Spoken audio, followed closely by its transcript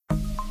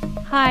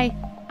Hi,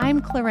 I'm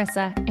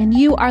Clarissa, and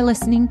you are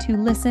listening to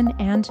Listen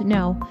and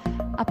Know,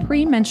 a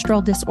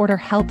premenstrual disorder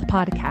health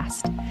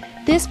podcast.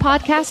 This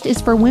podcast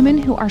is for women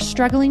who are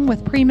struggling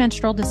with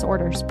premenstrual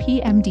disorders,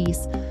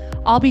 PMDs.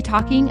 I'll be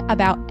talking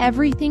about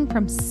everything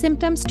from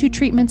symptoms to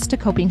treatments to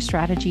coping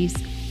strategies.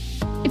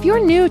 If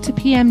you're new to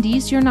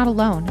PMDs, you're not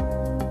alone.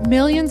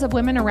 Millions of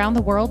women around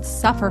the world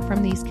suffer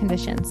from these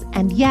conditions,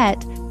 and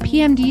yet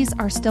PMDs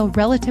are still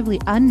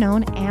relatively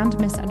unknown and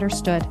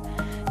misunderstood.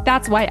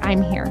 That's why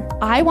I'm here.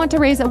 I want to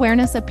raise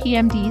awareness of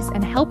PMDs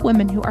and help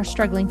women who are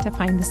struggling to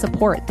find the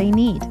support they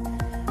need.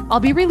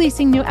 I'll be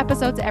releasing new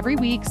episodes every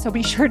week, so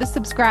be sure to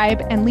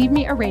subscribe and leave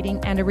me a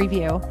rating and a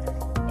review.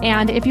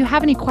 And if you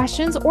have any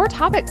questions or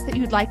topics that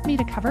you'd like me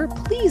to cover,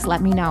 please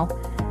let me know.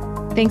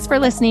 Thanks for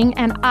listening,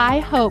 and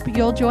I hope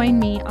you'll join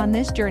me on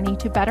this journey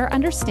to better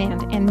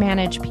understand and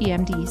manage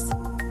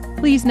PMDs.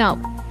 Please note,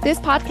 this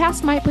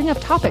podcast might bring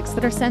up topics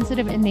that are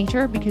sensitive in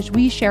nature because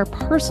we share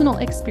personal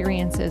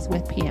experiences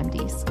with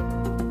PMDs.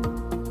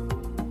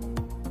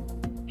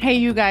 Hey,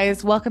 you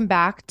guys, welcome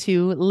back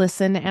to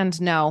Listen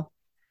and Know.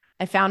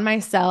 I found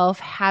myself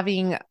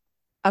having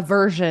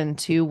aversion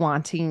to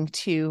wanting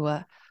to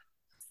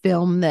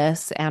film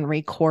this and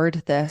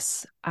record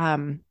this.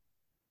 I'm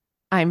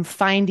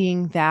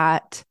finding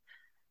that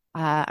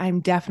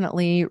I'm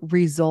definitely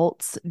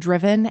results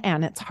driven,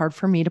 and it's hard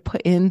for me to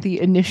put in the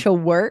initial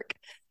work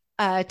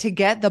to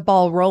get the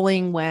ball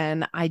rolling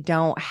when I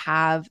don't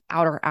have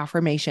outer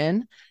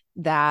affirmation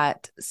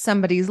that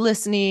somebody's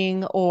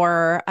listening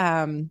or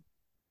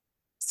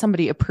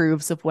somebody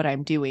approves of what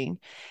I'm doing.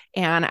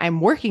 And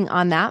I'm working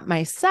on that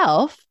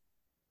myself,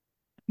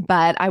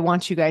 but I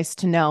want you guys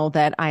to know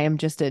that I am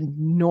just a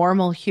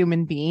normal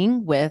human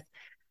being with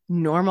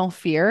normal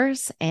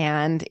fears.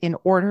 And in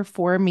order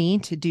for me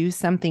to do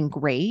something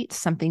great,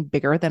 something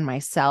bigger than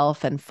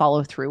myself and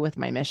follow through with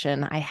my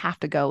mission, I have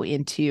to go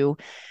into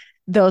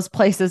those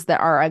places that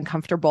are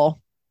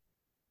uncomfortable.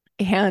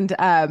 And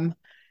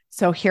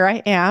so here I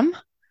am.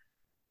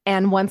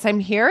 And once I'm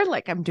here,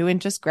 I'm doing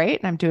just great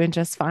and I'm doing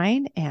just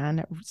fine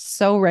and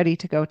so ready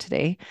to go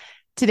today.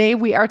 Today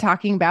we are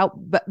talking about,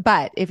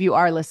 but if you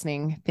are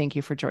listening, thank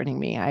you for joining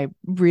me. I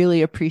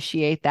really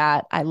appreciate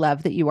that. I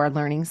love that you are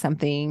learning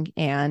something.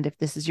 And if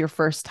this is your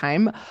first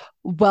time,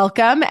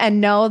 welcome, and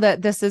know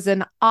that this is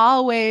an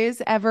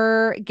always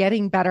ever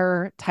getting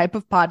better type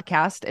of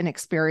podcast and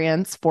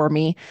experience for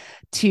me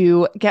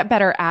to get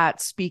better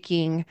at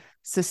speaking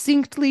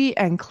succinctly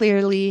and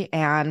clearly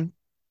and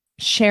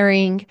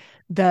sharing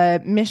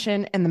the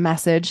mission and the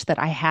message that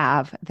I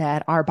have,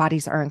 that our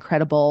bodies are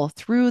incredible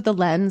through the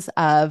lens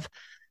of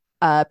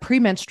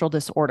premenstrual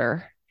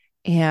disorder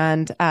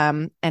and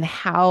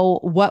how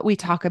what we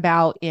talk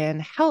about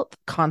in health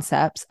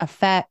concepts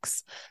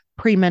affects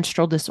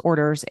premenstrual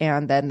disorders,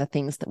 and then the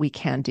things that we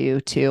can do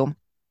to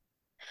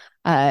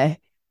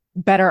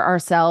better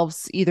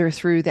ourselves either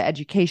through the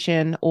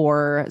education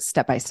or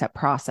step-by-step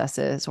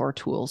processes or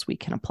tools we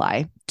can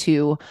apply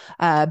to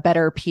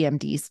better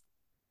PMDs.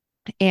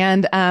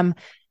 And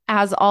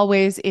as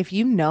always, if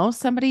you know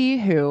somebody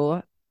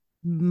who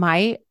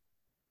might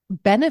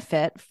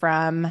benefit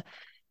from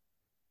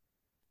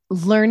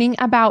learning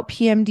about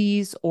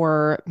PMDs,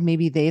 or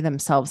maybe they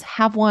themselves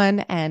have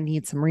one and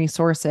need some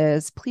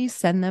resources, please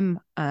send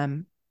them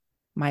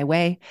my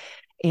way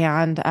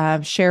and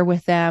share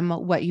with them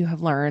what you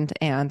have learned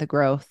and the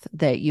growth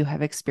that you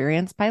have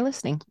experienced by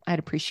listening. I'd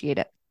appreciate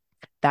it.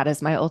 That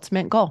is my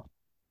ultimate goal.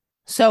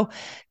 So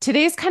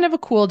today's kind of a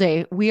cool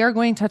day. We are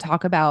going to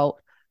talk about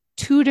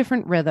two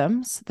different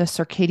rhythms, the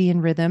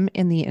circadian rhythm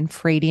and the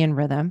infradian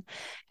rhythm,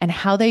 and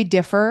how they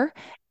differ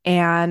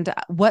and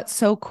what's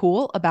so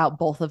cool about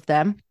both of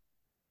them.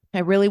 I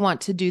really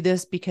want to do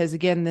this because,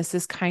 again, this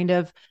is kind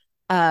of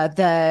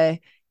the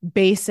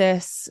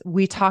basis.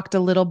 We talked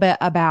a little bit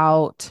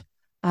about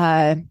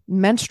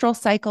menstrual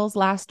cycles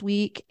last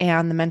week,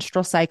 and the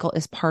menstrual cycle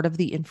is part of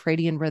the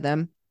infradian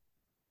rhythm.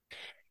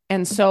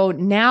 And so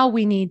now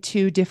we need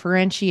to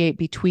differentiate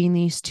between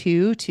these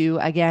two to,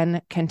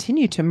 again,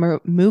 continue to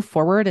move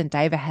forward and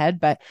dive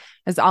ahead. But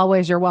as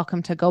always, you're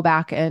welcome to go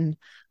back and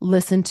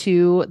listen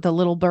to the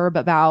little blurb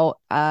about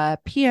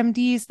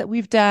PMDs that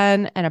we've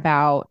done and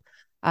about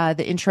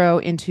the intro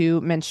into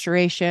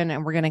menstruation.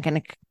 And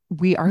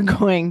we are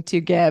going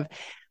to give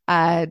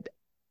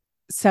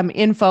some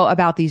info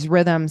about these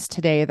rhythms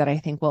today that I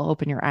think will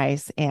open your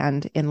eyes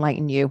and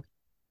enlighten you.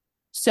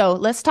 So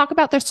let's talk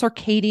about the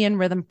circadian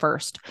rhythm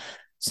first.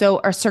 So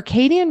our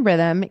circadian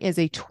rhythm is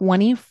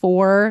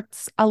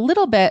a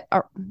little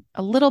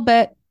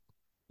bit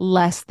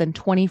less than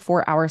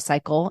 24-hour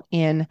cycle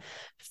in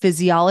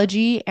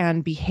physiology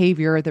and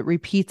behavior that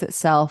repeats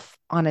itself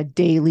on a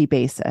daily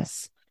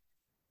basis.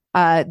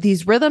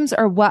 These rhythms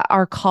are what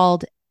are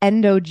called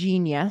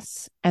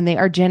endogenous, and they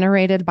are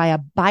generated by a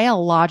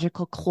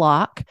biological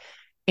clock,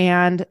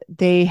 and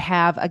they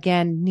have,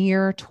 again,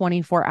 near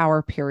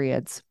 24-hour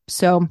periods.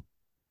 So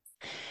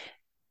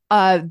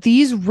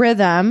these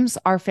rhythms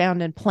are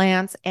found in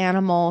plants,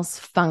 animals,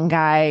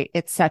 fungi,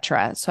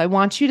 etc. So I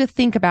want you to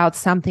think about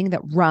something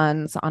that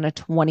runs on a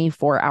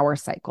 24-hour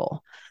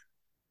cycle.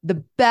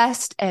 The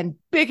best and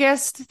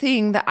biggest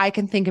thing that I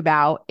can think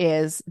about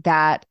is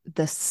that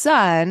the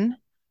sun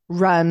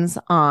runs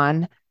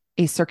on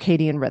a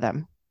circadian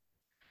rhythm.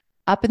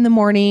 Up in the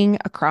morning,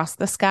 across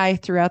the sky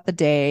throughout the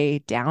day,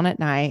 down at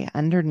night,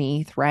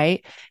 underneath,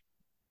 right?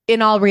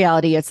 In all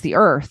reality, it's the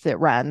earth that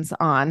runs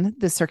on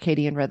the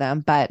circadian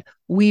rhythm, but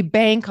we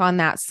bank on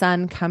that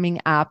sun coming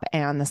up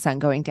and the sun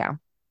going down.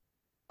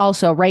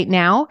 Also, right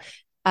now,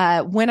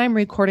 when I'm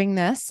recording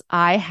this,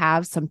 I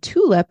have some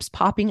tulips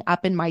popping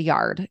up in my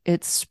yard.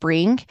 It's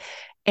spring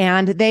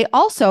and they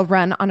also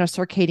run on a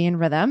circadian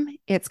rhythm.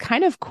 It's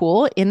kind of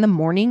cool. In the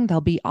morning,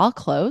 they'll be all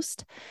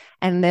closed.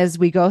 And as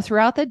we go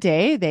throughout the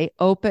day, they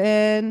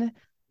open,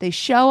 they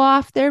show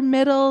off their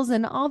middles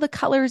and all the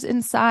colors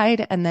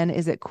inside. And then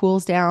as it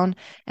cools down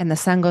and the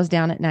sun goes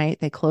down at night,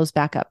 they close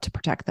back up to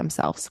protect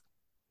themselves.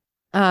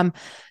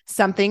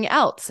 Something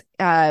else,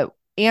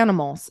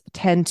 animals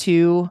tend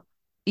to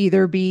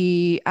either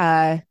be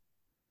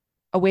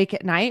awake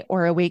at night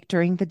or awake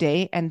during the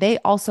day, and they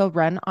also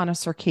run on a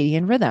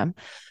circadian rhythm.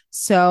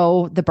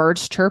 So the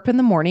birds chirp in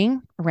the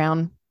morning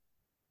around,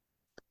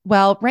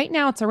 well, right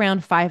now it's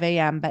around 5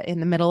 a.m., but in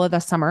the middle of the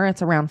summer,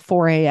 it's around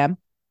 4 a.m.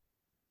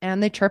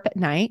 and they chirp at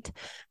night.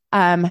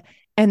 And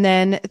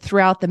then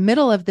throughout the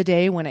middle of the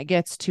day, when it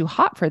gets too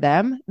hot for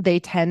them,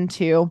 they tend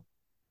to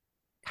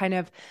kind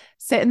of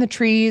sit in the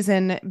trees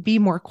and be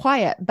more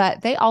quiet, but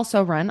they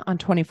also run on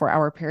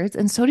 24-hour periods,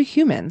 and so do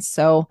humans.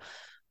 So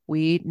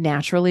we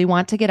naturally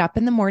want to get up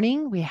in the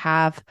morning. We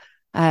have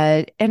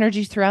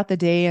energy throughout the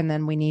day, and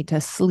then we need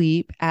to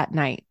sleep at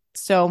night.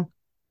 So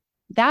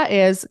that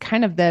is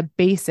kind of the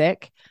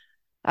basic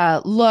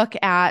look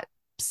at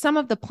some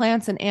of the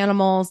plants and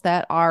animals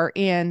that are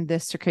in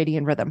this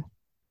circadian rhythm.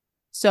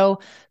 So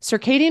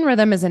circadian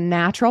rhythm is a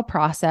natural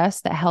process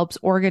that helps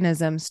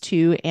organisms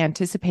to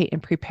anticipate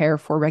and prepare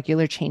for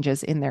regular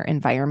changes in their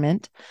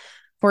environment.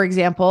 For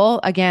example,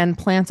 again,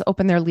 plants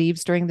open their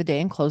leaves during the day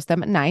and close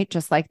them at night,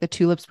 just like the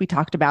tulips we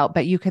talked about,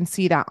 but you can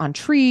see that on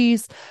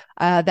trees.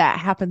 That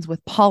happens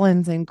with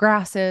pollens and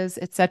grasses,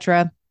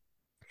 etc.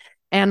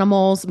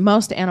 Animals,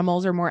 most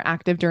animals are more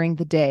active during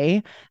the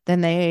day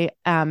than they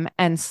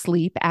and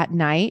sleep at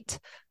night.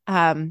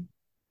 And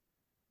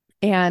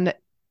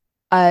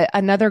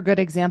another good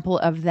example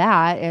of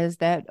that is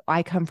that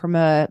I come from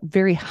a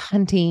very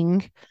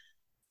hunting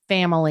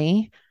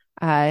family.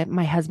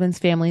 My husband's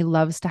family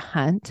loves to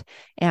hunt.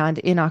 And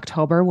in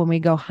October, when we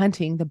go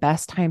hunting, the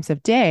best times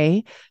of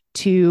day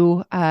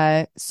to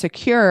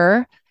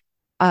secure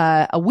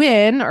a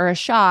win or a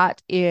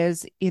shot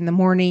is in the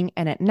morning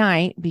and at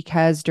night,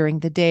 because during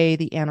the day,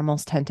 the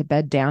animals tend to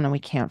bed down and we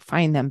can't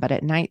find them. But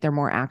at night, they're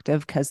more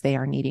active because they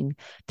are needing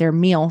their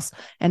meals.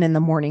 And in the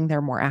morning,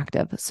 they're more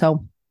active.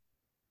 So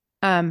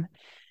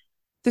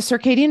the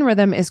circadian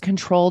rhythm is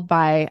controlled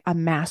by a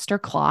master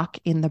clock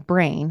in the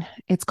brain.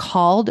 It's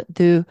called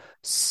the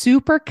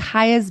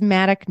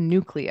suprachiasmatic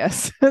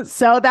nucleus.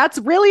 So that's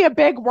really a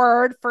big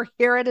word for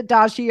here at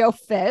Adagio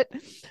Fit.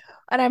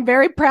 And I'm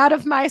very proud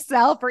of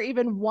myself for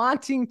even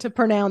wanting to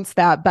pronounce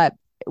that, but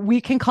we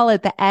can call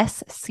it the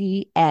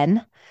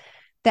SCN.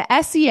 The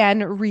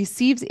SCN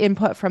receives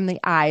input from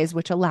the eyes,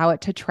 which allow it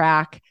to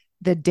track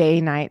the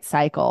day-night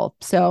cycle.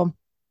 So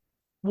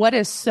what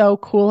is so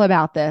cool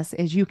about this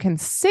is you can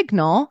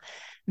signal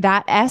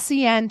that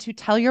SCN to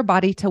tell your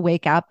body to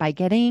wake up by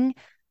getting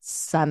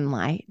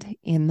sunlight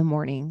in the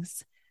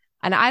mornings.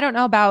 And I don't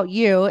know about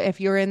you,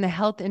 if you're in the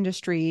health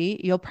industry,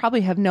 you'll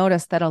probably have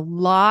noticed that a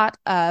lot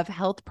of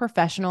health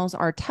professionals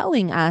are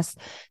telling us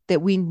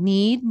that we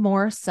need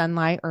more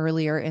sunlight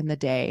earlier in the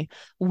day.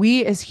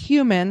 We as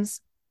humans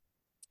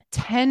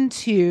tend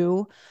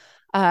to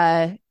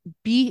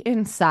be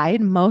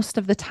inside most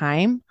of the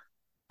time.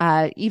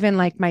 Even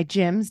like my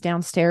gym's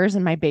downstairs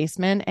in my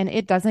basement, and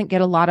it doesn't get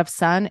a lot of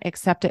sun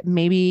except at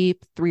maybe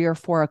 3 or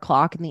 4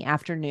 o'clock in the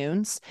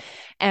afternoons.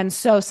 And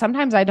so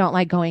sometimes I don't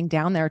like going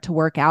down there to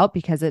work out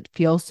because it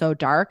feels so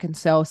dark. And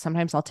so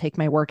sometimes I'll take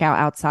my workout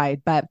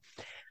outside. But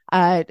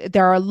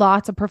there are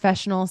lots of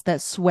professionals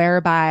that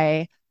swear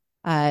by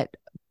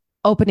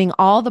opening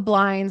all the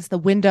blinds, the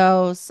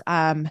windows,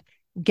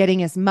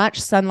 getting as much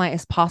sunlight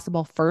as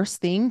possible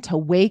first thing to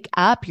wake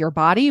up your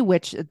body,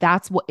 which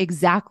that's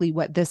exactly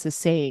what this is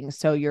saying.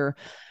 So your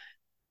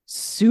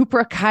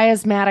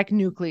suprachiasmatic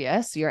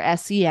nucleus, your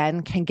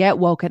SCN, can get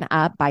woken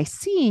up by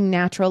seeing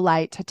natural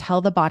light to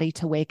tell the body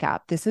to wake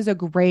up. This is a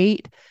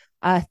great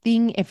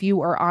thing if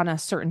you are on a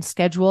certain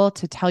schedule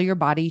to tell your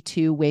body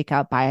to wake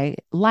up by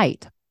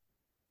light.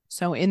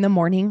 So in the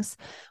mornings,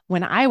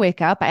 when I wake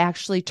up, I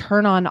actually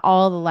turn on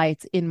all the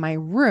lights in my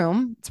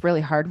room. It's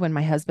really hard when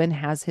my husband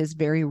has his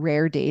very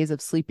rare days of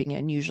sleeping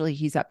in. Usually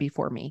he's up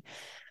before me.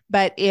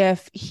 But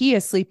if he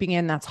is sleeping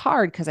in, that's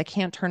hard because I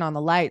can't turn on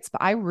the lights.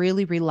 But I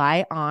really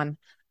rely on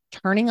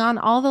turning on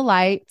all the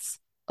lights,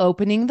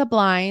 opening the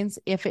blinds.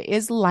 If it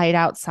is light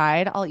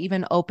outside, I'll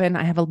even open,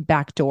 I have a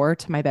back door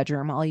to my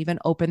bedroom. I'll even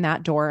open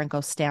that door and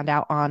go stand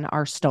out on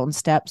our stone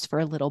steps for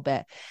a little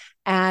bit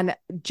and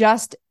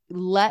just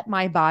let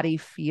my body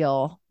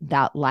feel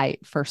that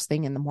light first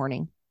thing in the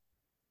morning.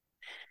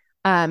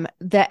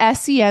 The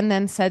SCN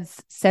then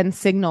sends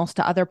signals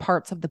to other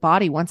parts of the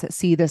body once it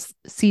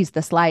sees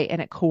this light,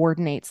 and it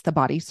coordinates the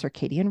body's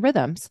circadian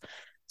rhythms.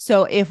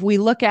 So if we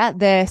look at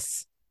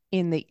this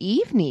in the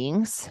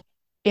evenings,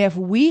 if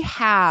we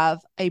have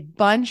a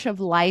bunch of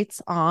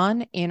lights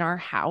on in our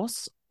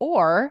house,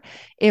 or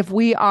if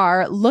we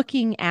are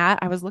looking at,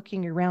 I was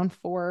looking around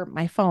for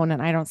my phone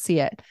and I don't see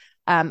it.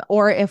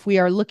 Or if we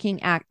are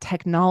looking at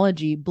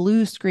technology,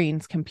 blue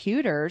screens,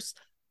 computers,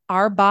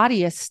 our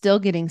body is still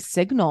getting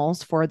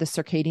signals for the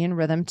circadian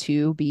rhythm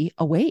to be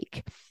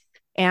awake.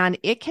 And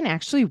it can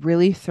actually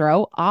really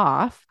throw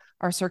off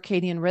our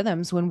circadian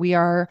rhythms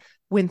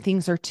when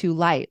things are too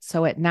light.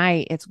 So at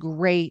night, it's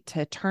great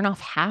to turn off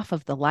half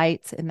of the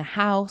lights in the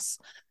house,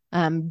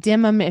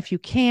 dim them if you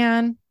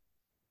can,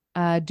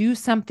 do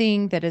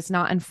something that is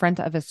not in front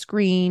of a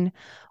screen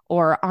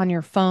or on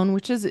your phone,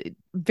 which is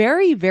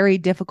very, very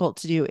difficult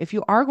to do. If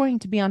you are going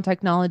to be on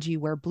technology,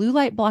 wear blue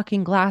light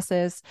blocking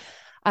glasses.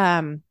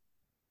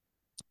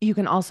 You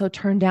can also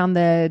turn down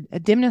the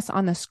dimness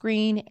on the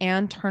screen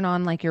and turn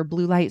on like your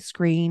blue light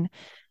screen,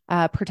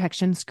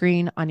 protection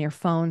screen on your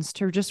phones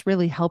to just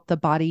really help the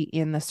body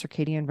in the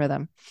circadian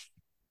rhythm.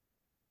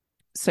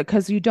 So,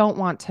 because you don't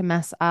want to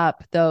mess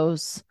up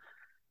those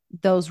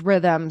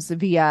rhythms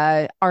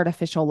via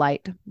artificial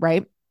light,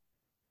 right?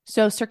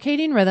 So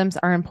circadian rhythms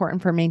are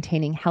important for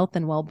maintaining health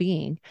and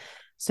well-being.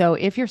 So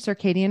if your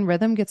circadian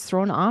rhythm gets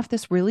thrown off,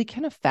 this really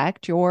can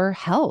affect your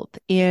health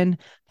in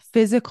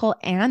physical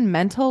and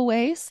mental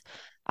ways.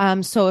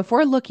 So if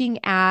we're looking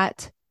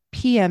at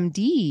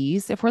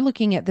PMDs, if we're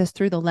looking at this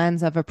through the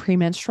lens of a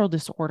premenstrual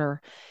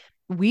disorder,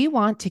 we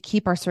want to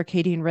keep our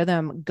circadian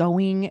rhythm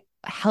going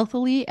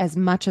healthily as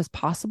much as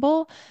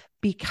possible,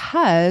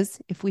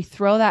 because if we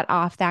throw that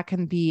off, that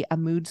can be a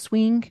mood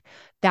swing,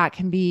 that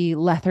can be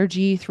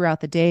lethargy throughout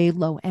the day,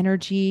 low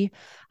energy.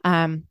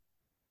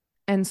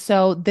 And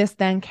so this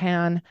then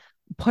can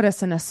put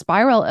us in a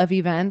spiral of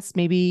events.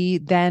 Maybe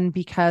then,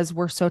 because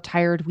we're so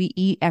tired, we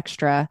eat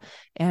extra,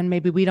 and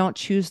maybe we don't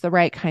choose the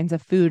right kinds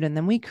of food. And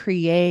then we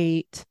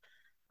create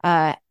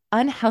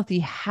unhealthy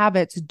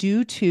habits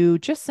due to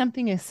just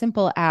something as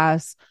simple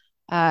as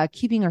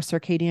keeping our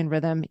circadian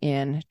rhythm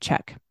in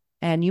check.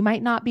 And you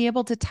might not be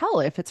able to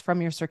tell if it's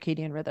from your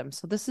circadian rhythm.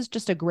 So this is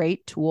just a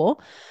great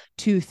tool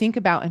to think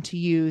about and to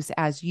use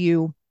as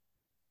you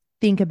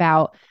think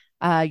about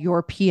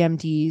your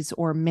PMDs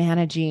or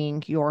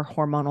managing your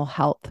hormonal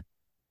health.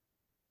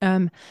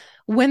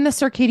 When the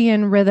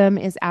circadian rhythm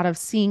is out of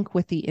sync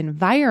with the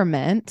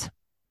environment,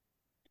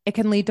 it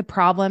can lead to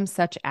problems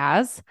such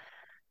as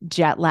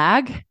jet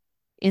lag,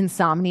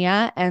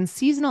 insomnia, and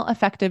seasonal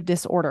affective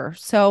disorder.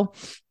 So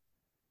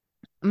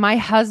my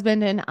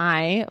husband and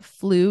I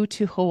flew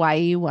to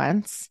Hawaii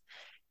once,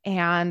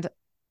 and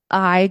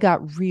I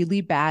got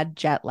really bad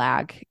jet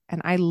lag,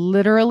 and I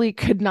literally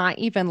could not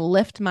even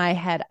lift my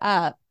head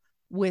up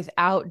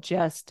without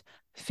just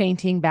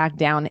fainting back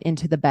down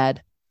into the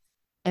bed.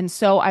 And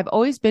so I've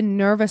always been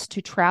nervous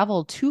to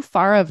travel too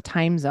far of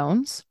time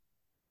zones,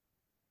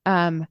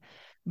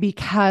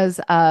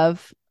 because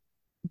of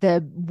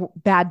the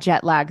bad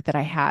jet lag that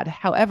I had.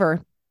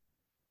 However,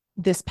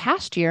 this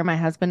past year, my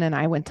husband and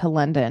I went to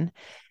London,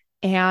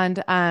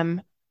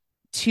 and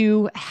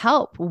to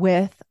help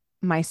with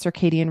my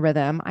circadian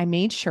rhythm, I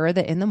made sure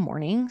that in the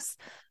mornings,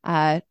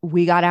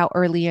 we got out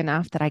early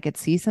enough that I could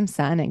see some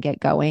sun and get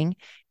going,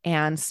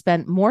 and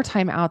spent more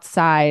time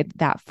outside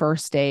that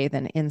first day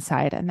than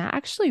inside. And that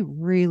actually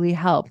really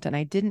helped. And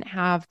I didn't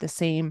have the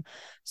same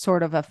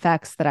sort of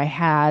effects that I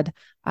had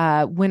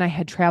when I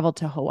had traveled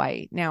to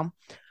Hawaii. Now,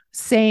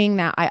 saying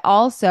that, I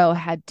also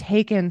had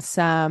taken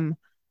some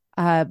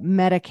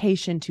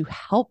medication to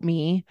help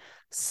me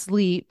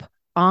sleep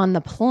on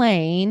the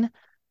plane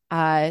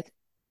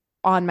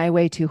on my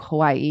way to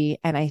Hawaii.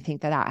 And I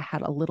think that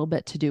had a little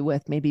bit to do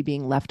with maybe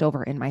being left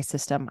over in my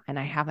system. And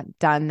I haven't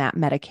done that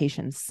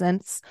medication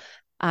since.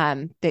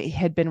 That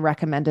had been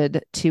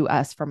recommended to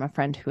us from a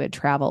friend who had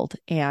traveled.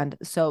 And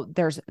so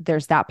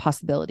there's that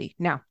possibility.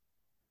 Now,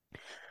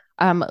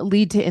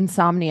 lead to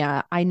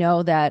insomnia. I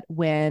know that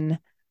when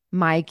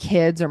my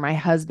kids or my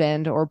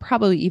husband, or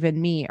probably even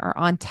me, are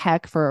on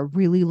tech for a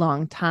really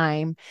long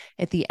time,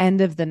 at the end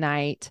of the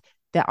night,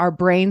 that our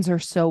brains are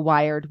so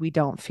wired, we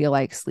don't feel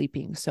like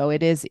sleeping. So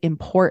it is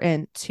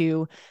important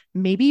to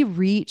maybe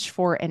reach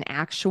for an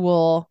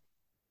actual,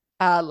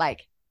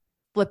 like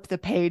flip the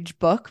page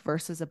book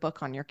versus a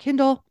book on your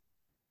Kindle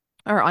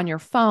or on your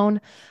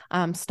phone.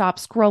 Stop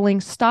scrolling,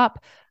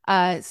 stop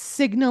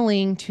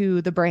signaling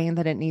to the brain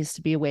that it needs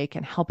to be awake,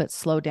 and help it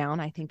slow down.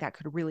 I think that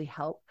could really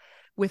help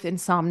with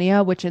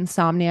insomnia, which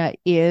insomnia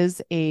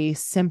is a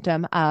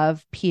symptom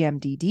of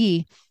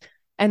PMDD.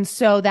 And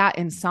so that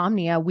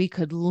insomnia, we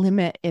could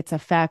limit its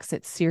effects,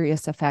 its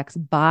serious effects,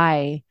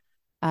 by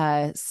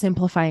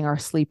simplifying our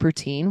sleep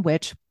routine,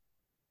 which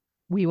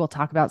we will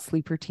talk about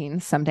sleep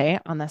routines someday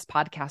on this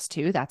podcast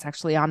too. That's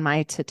actually on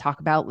my to talk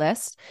about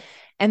list.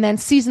 And then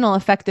seasonal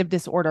affective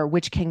disorder,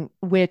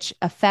 which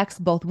affects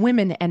both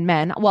women and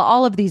men. Well,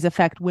 all of these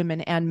affect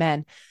women and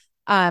men.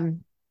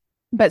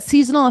 But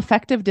seasonal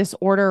affective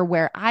disorder,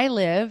 where I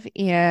live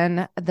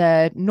in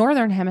the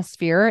northern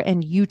hemisphere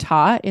in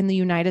Utah in the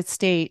United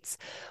States,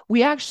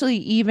 we actually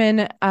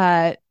even,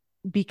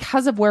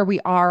 because of where we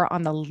are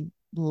on the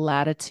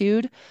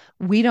latitude,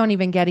 we don't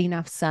even get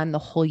enough sun the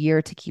whole year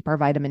to keep our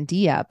vitamin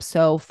D up.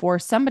 So for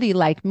somebody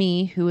like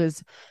me who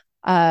is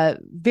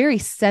very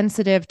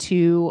sensitive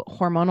to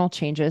hormonal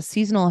changes,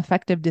 seasonal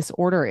affective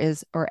disorder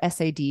is, or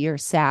SAD or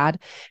SAD,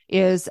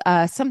 is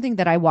something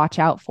that I watch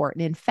out for.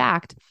 And in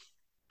fact,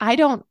 I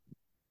don't,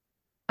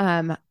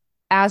 um,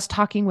 as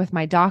talking with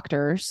my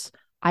doctors,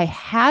 I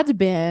had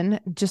been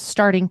just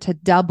starting to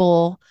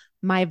double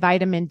my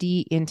vitamin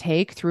D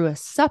intake through a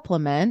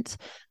supplement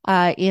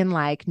in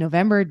like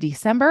November,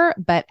 December.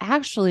 But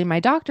actually, my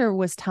doctor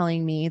was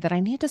telling me that I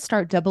need to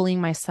start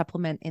doubling my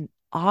supplement in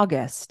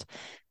August.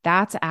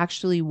 That's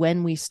actually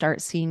when we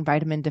start seeing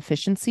vitamin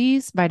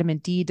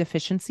D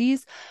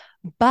deficiencies.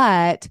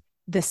 But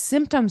the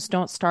symptoms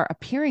don't start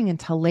appearing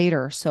until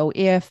later. So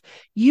if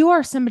you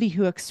are somebody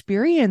who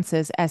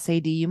experiences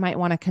SAD, you might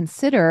want to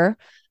consider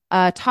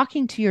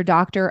talking to your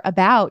doctor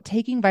about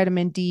taking a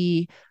vitamin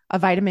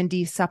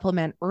D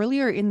supplement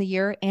earlier in the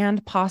year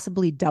and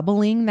possibly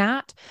doubling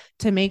that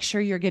to make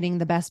sure you're getting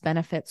the best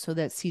benefits so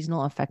that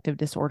seasonal affective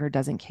disorder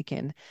doesn't kick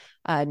in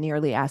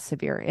nearly as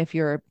severe if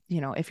you're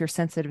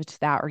sensitive to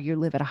that or you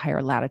live at a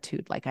higher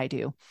latitude like I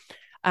do.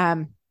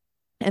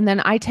 And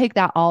then I take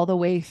that all the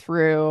way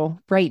through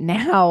right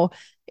now.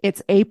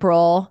 It's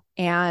April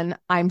and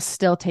I'm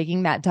still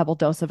taking that double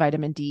dose of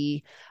vitamin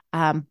D.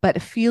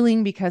 But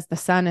feeling because the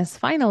sun is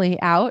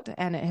finally out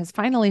and it has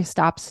finally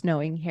stopped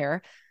snowing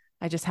here,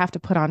 I just have to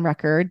put on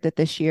record that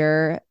this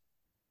year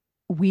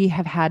we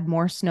have had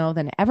more snow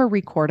than ever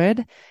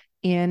recorded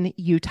in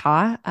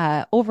Utah,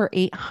 over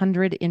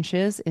 800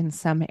 inches in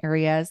some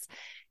areas.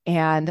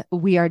 And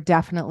we are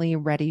definitely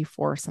ready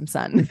for some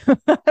sun.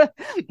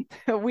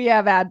 We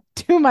have had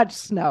too much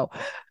snow.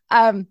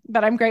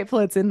 But I'm grateful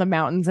it's in the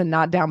mountains and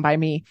not down by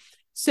me.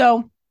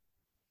 So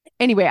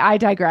anyway, I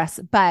digress.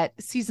 But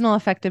seasonal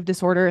affective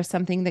disorder is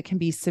something that can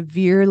be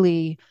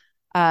severely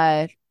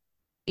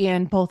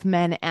in both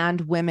men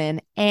and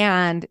women,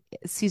 and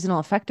seasonal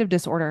affective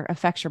disorder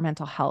affects your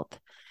mental health.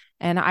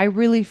 And I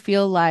really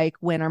feel like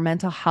when our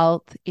mental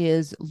health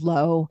is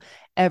low,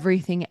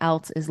 everything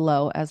else is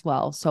low as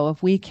well. So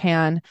if we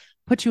can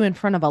put you in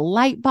front of a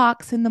light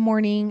box in the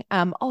morning,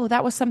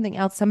 that was something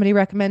else somebody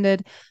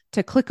recommended,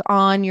 to click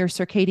on your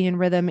circadian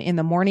rhythm in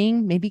the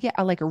morning. Maybe get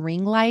a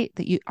ring light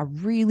a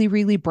really,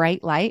 really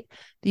bright light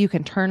that you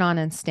can turn on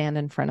and stand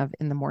in front of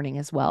in the morning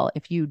as well,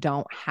 if you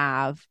don't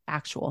have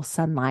actual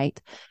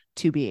sunlight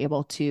to be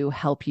able to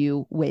help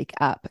you wake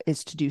up,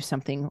 is to do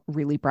something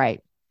really bright.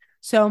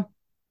 So,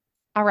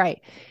 all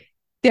right.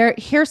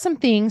 Here's some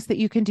things that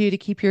you can do to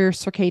keep your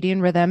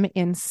circadian rhythm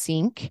in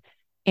sync.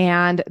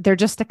 And they're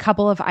just a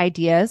couple of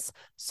ideas.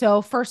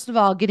 So first of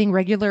all, getting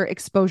regular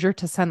exposure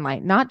to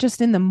sunlight, not just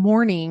in the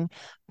morning,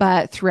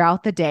 but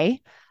throughout the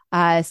day.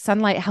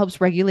 Sunlight helps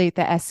regulate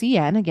the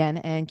SEN again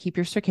and keep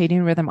your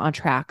circadian rhythm on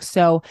track.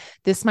 So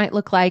this might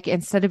look like,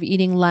 instead of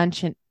eating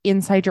lunch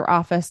inside your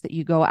office, that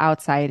you go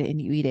outside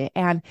and you eat it.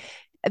 And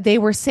they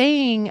were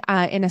saying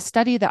in a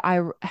study that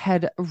I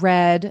had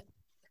read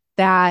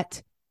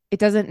that it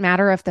doesn't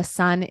matter if the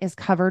sun is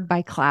covered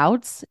by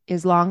clouds,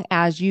 as long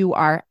as you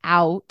are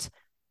out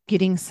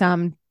getting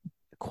some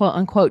quote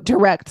unquote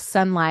direct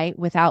sunlight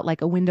without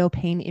like a window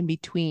pane in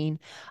between,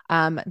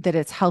 that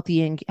it's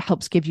healthy and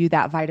helps give you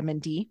that vitamin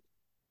D.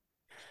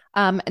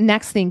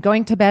 Next thing,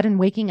 going to bed and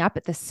waking up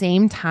at the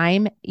same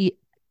time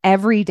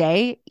every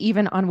day,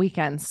 even on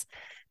weekends.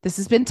 This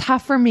has been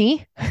tough for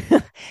me,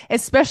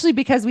 especially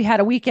because we had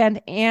a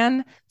weekend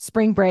and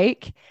spring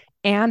break,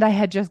 and I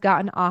had just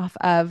gotten off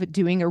of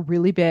doing a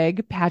really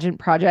big pageant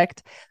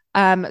project.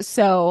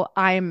 So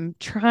I'm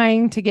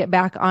trying to get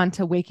back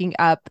onto waking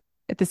up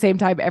at the same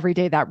time every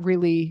day. That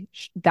really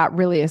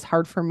is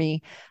hard for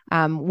me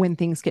when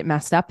things get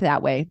messed up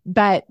that way.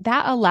 But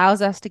that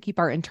allows us to keep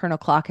our internal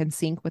clock in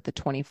sync with the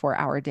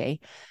 24-hour day.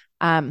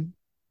 And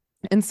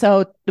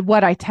so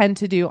what I tend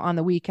to do on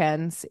the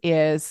weekends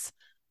is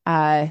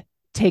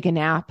take a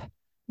nap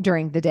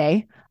during the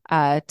day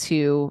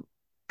to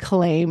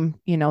claim,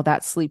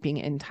 that sleeping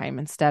in time.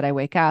 Instead, I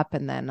wake up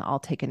and then I'll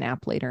take a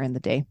nap later in the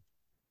day.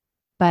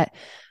 But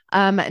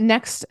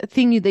next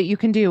thing that you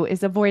can do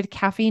is avoid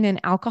caffeine and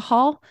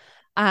alcohol.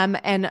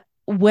 And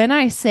when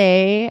I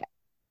say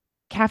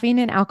caffeine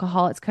and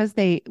alcohol, it's because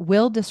they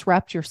will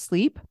disrupt your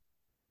sleep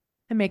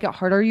and make it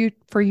harder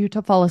for you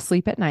to fall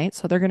asleep at night.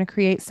 So they're going to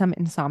create some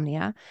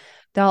insomnia.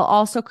 They'll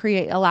also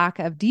create a lack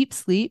of deep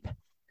sleep,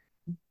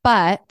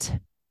 but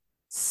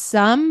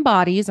some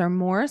bodies are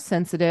more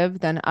sensitive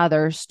than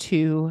others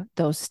to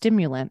those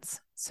stimulants.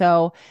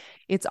 So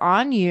it's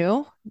on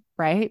you,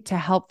 right, to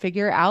help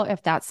figure out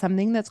if that's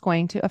something that's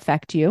going to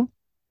affect you.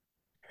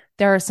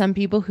 There are some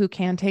people who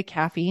can take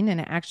caffeine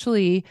and it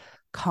actually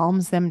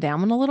calms them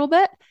down a little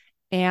bit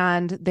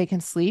and they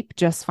can sleep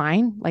just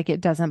fine. Like,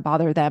 it doesn't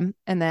bother them.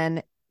 And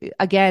then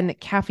again,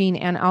 caffeine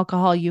and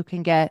alcohol, you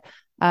can get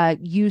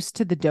used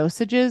to the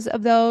dosages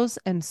of those.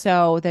 And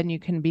so then you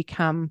can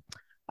become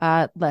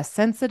less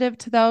sensitive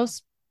to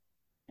those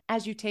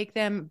as you take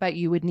them, but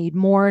you would need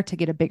more to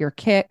get a bigger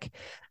kick.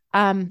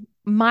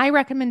 My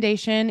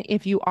recommendation,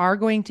 if you are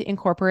going to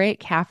incorporate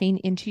caffeine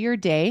into your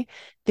day,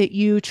 that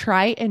you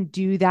try and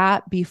do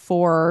that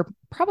before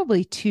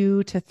probably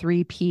 2 to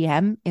 3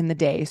 p.m. in the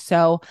day.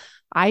 So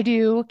I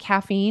do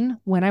caffeine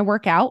when I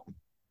work out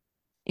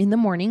in the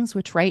mornings,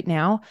 which right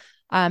now,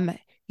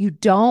 you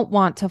don't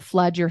want to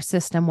flood your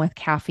system with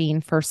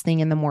caffeine first thing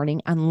in the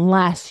morning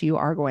unless you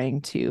are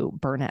going to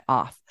burn it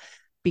off.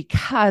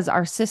 Because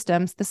our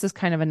systems, this is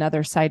kind of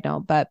another side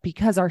note, but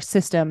because our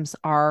systems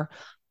are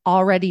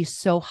already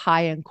so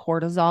high in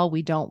cortisol,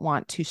 we don't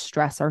want to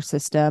stress our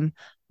system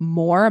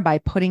more by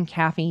putting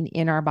caffeine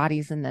in our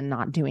bodies and then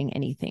not doing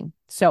anything.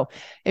 So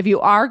if you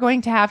are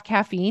going to have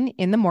caffeine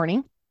in the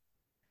morning,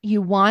 you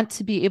want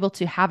to be able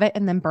to have it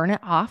and then burn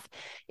it off.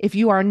 If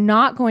you are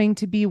not going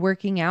to be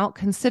working out,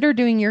 consider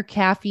doing your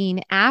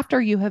caffeine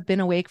after you have been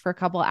awake for a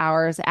couple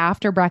hours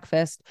after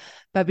breakfast,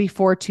 but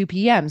before 2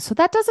 p.m. So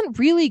that doesn't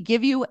really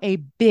give you a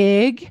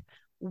big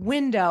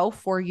window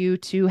for you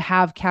to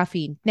have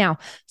caffeine. Now,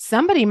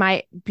 somebody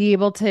might be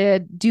able to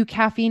do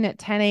caffeine at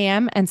 10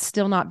 a.m. and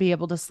still not be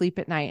able to sleep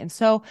at night. And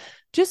so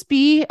just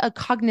be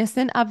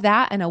cognizant of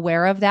that and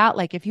aware of that.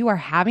 Like if you are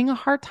having a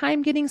hard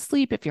time getting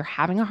sleep, if you're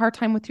having a hard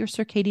time with your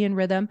circadian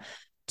rhythm,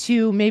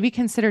 to maybe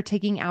consider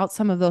taking out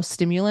some of those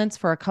stimulants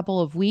for a couple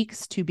of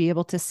weeks to be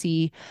able to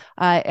see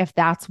if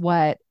that's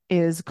what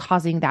is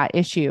causing that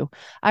issue.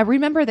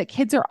 Remember that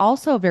kids are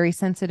also very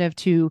sensitive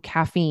to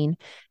caffeine.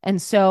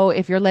 And so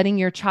if you're letting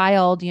your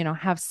child,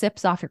 have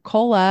sips off your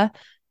cola,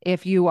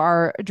 if you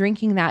are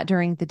drinking that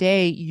during the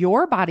day,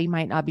 your body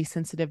might not be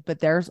sensitive, but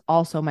theirs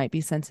also might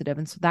be sensitive.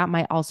 And so that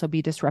might also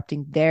be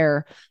disrupting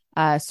their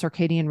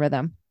circadian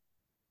rhythm.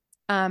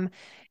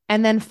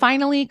 And then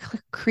finally,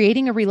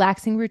 creating a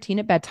relaxing routine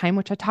at bedtime,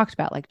 which I talked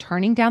about, like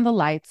turning down the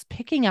lights,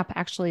 picking up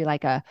actually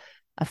like a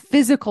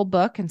physical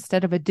book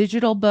instead of a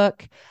digital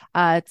book.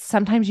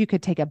 Sometimes you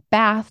could take a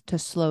bath to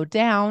slow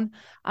down.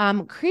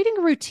 Creating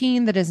a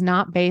routine that is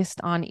not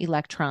based on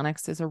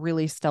electronics is a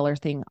really stellar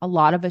thing. A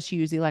lot of us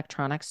use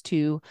electronics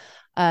to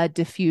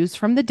diffuse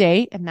from the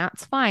day, and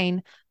that's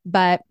fine.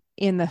 But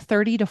in the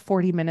 30 to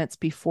 40 minutes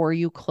before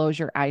you close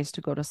your eyes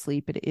to go to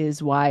sleep, it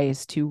is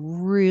wise to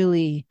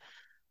really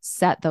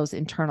set those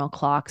internal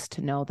clocks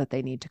to know that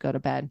they need to go to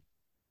bed.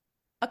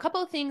 A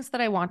couple of things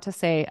that I want to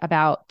say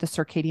about the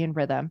circadian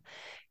rhythm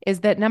is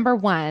that number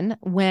one,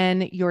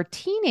 when your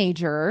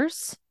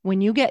teenagers,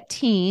 when you get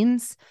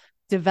teens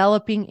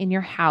developing in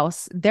your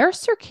house, their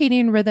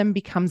circadian rhythm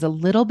becomes a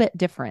little bit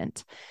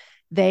different.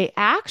 They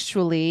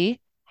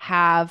actually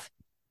have,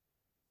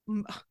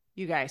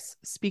 you guys,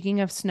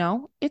 speaking of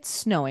snow, it's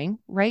snowing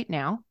right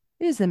now.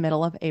 It is the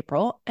middle of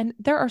April and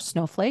there are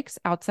snowflakes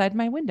outside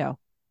my window.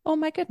 Oh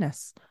my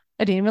goodness.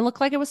 It didn't even look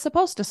like it was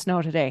supposed to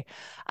snow today.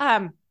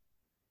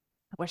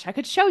 I wish I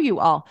could show you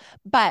all.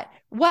 But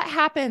what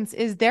happens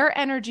is their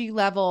energy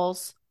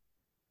levels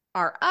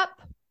are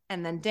up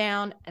and then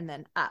down and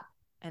then up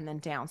and then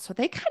down. So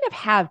they kind of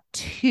have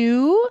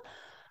two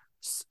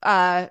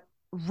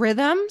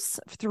rhythms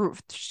through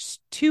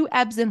two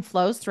ebbs and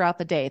flows throughout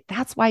the day.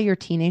 That's why your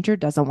teenager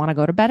doesn't want to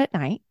go to bed at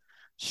night,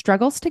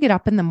 struggles to get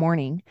up in the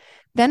morning,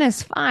 then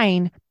is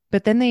fine,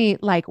 but then they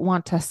like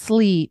want to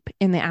sleep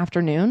in the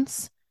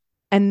afternoons.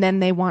 And then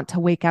they want to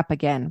wake up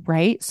again,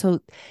 right? So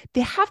they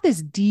have this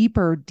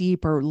deeper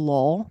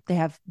lull. They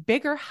have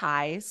bigger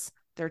highs.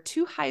 Their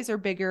two highs are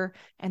bigger,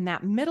 and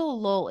that middle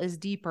lull is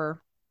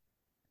deeper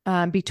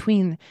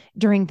between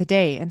during the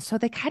day. And so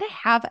they kind of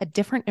have a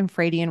different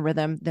infradian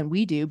rhythm than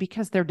we do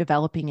because they're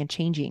developing and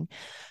changing.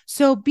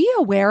 So be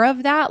aware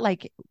of that.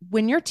 Like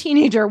when your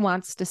teenager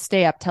wants to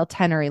stay up till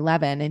 10 or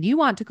 11 and you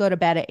want to go to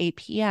bed at 8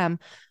 p.m.,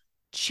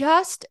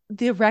 just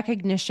the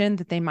recognition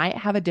that they might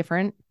have a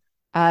different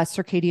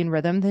circadian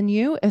rhythm than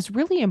you is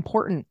really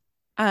important.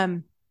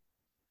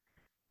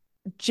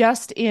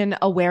 Just in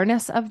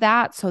awareness of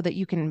that so that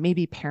you can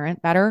maybe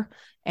parent better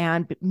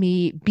and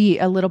be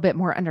a little bit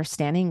more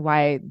understanding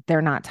why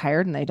they're not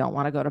tired and they don't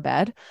want to go to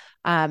bed.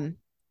 And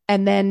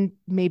then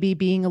maybe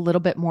being a little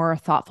bit more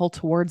thoughtful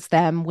towards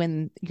them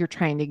when you're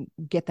trying to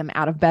get them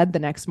out of bed the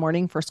next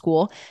morning for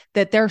school,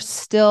 that they're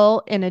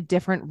still in a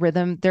different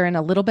rhythm. They're in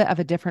a little bit of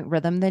a different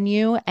rhythm than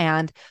you.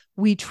 And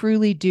we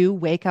truly do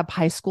wake up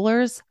high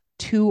schoolers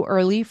too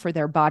early for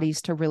their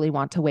bodies to really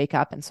want to wake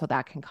up. And so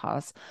that can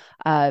cause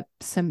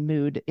some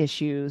mood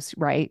issues,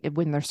 right?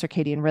 When their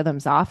circadian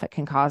rhythm's off, it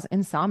can cause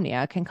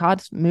insomnia, it can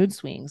cause mood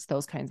swings,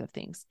 those kinds of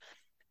things.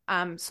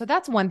 So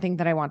that's one thing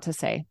that I want to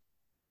say.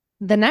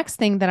 The next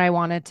thing that I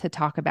wanted to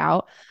talk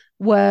about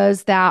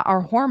was that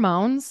our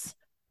hormones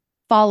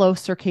follow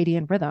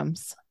circadian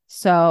rhythms.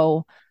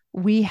 So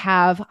we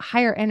have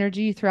higher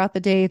energy throughout the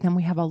day, then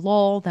we have a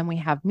lull, then we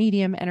have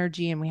medium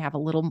energy, and we have a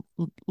little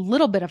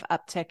bit of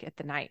uptick at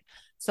the night.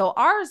 So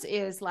ours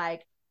is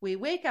like we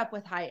wake up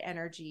with high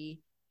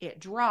energy, it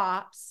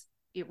drops,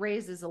 it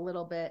raises a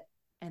little bit,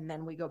 and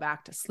then we go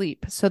back to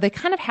sleep. So they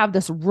kind of have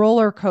this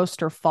roller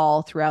coaster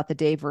fall throughout the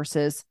day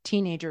versus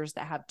teenagers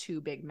that have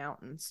two big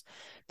mountains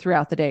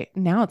throughout the day.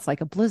 Now it's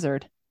like a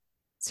blizzard.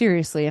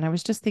 Seriously. And I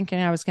was just thinking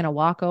I was going to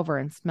walk over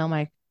and smell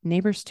my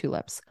neighbor's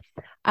tulips.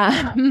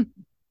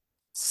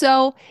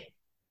 So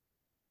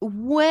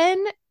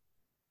when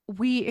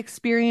we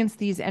experience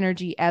these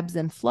energy ebbs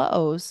and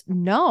flows,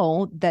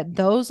 know that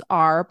those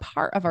are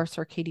part of our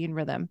circadian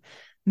rhythm.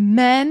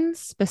 Men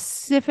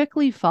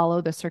specifically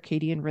follow the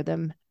circadian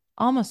rhythm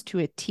almost to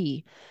a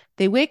T.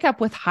 They wake up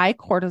with high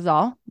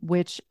cortisol,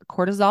 which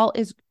cortisol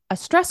is a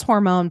stress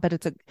hormone, but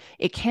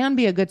it can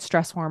be a good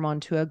stress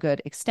hormone to a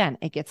good extent.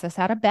 It gets us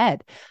out of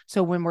bed.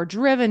 So when we're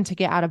driven to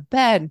get out of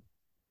bed,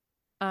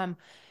 and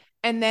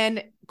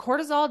then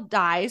cortisol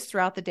dies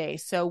throughout the day.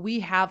 So we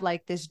have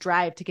like this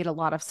drive to get a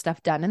lot of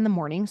stuff done in the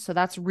morning. So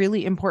that's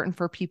really important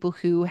for people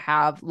who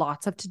have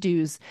lots of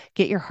to-dos.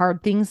 Get your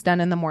hard things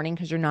done in the morning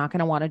because you're not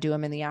going to want to do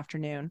them in the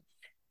afternoon.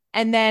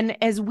 And then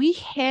as we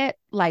hit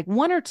like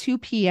 1 or 2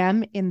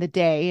 p.m. in the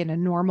day, in a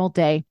normal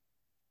day,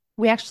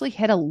 we actually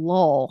hit a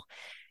lull.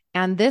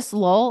 And this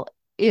lull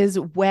is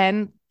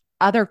when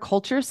other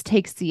cultures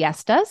take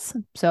siestas.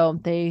 So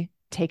they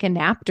take a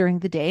nap during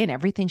the day and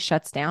everything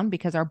shuts down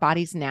because our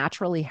bodies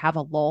naturally have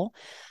a lull.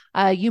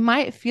 You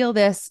might feel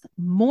this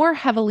more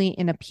heavily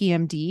in a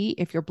PMD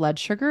if your blood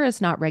sugar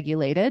is not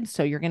regulated.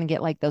 So you're going to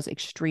get like those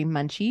extreme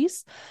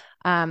munchies.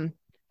 I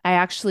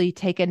actually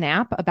take a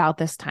nap about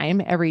this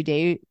time every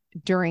day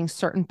during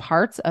certain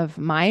parts of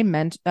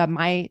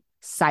my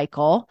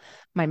cycle,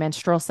 my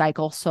menstrual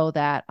cycle, so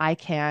that I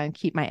can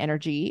keep my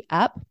energy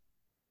up.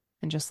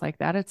 And just like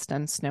that, it's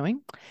done snowing.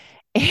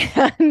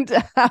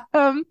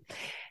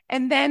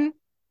 And then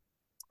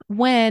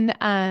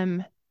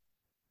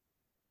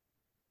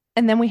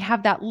and then we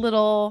have that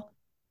little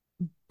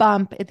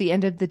bump at the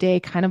end of the day,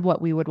 kind of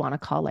what we would want to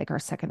call like our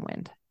second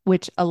wind,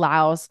 which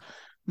allows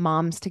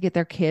moms to get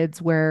their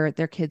kids where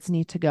their kids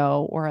need to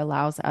go, or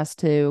allows us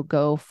to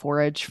go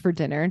forage for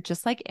dinner.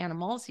 Just like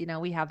animals,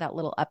 we have that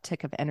little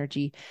uptick of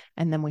energy,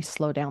 and then we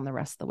slow down the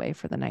rest of the way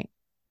for the night.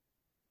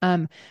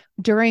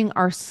 During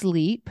our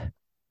sleep,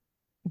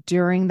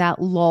 during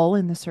that lull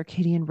in the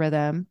circadian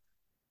rhythm,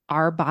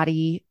 our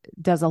body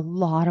does a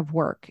lot of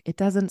work. It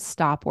doesn't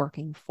stop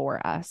working for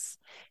us.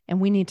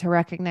 And we need to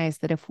recognize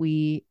that if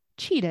we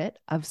cheat it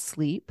of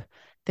sleep,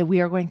 that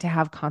we are going to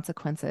have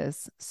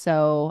consequences.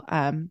 So,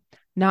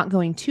 not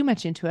going too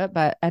much into it,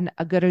 but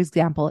a good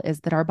example is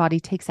that our body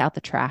takes out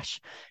the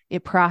trash.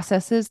 It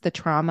processes the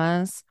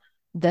traumas,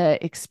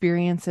 the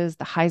experiences,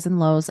 the highs and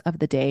lows of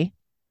the day.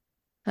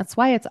 That's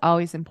why it's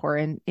always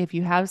important, if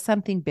you have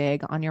something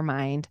big on your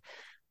mind,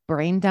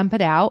 brain dump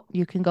it out.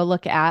 You can go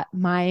look at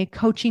my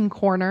coaching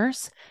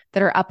corners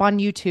that are up on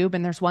YouTube,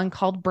 and there's one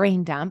called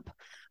Brain Dump.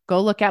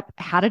 Go look up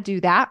how to do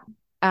that.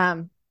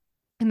 And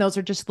those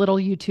are just little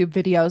YouTube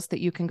videos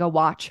that you can go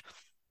watch.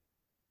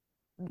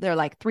 They're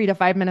like 3 to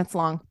 5 minutes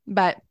long,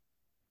 but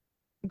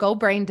go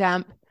brain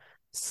dump,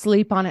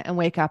 sleep on it, and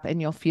wake up, and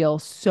you'll feel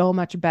so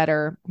much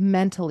better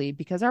mentally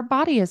because our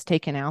body has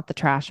taken out the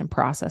trash and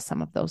processed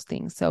some of those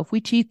things. So if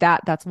we cheat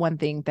that, that's one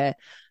thing that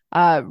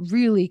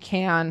really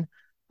can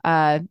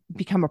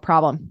become a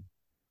problem.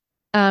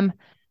 And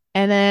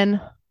then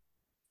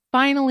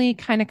finally,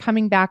 kind of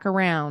coming back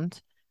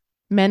around,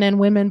 men and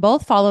women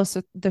both follow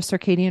the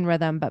circadian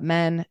rhythm, but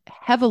men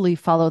heavily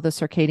follow the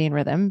circadian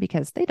rhythm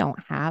because they don't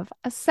have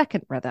a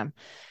second rhythm,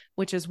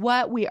 which is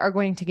what we are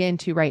going to get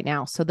into right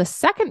now. So the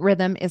second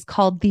rhythm is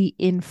called the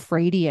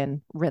infradian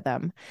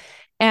rhythm.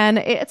 And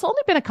it's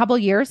only been a couple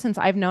of years since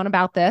I've known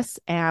about this,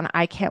 and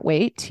I can't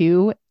wait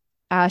to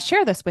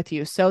share this with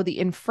you. So the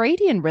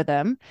infradian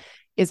rhythm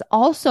is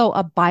also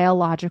a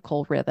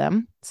biological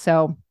rhythm.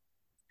 So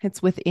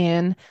it's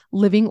within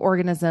living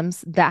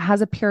organisms that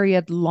has a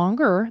period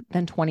longer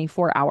than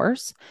 24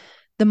 hours.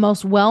 The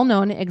most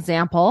well-known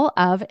example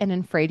of an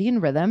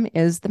infradian rhythm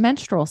is the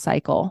menstrual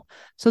cycle.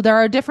 So there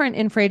are different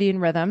infradian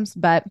rhythms,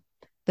 but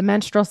the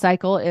menstrual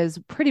cycle is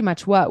pretty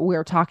much what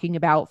we're talking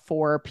about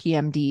for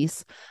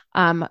PMDs.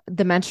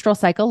 The menstrual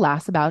cycle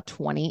lasts about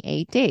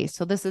 28 days.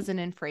 So this is an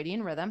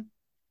infradian rhythm.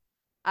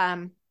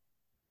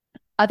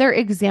 Other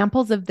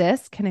examples of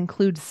this can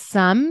include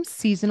some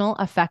seasonal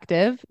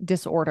affective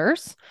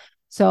disorders.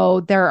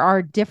 So there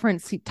are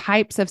different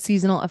types of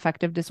seasonal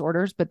affective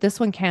disorders, but this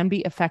one can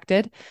be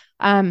affected.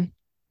 And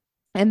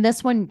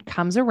this one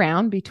comes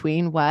around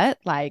between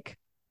like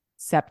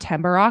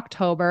September,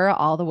 October,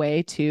 all the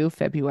way to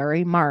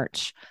February,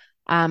 March.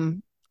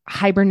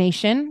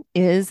 Hibernation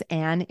is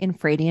an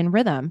infradian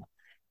rhythm,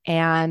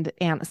 and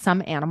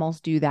some animals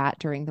do that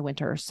during the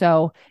winter.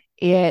 So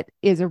it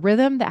is a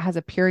rhythm that has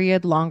a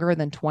period longer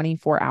than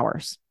 24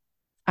 hours.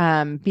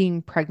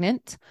 Being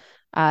pregnant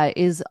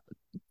is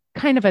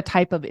kind of a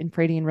type of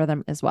infradian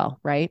rhythm as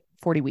well, right?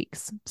 40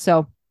 weeks.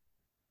 So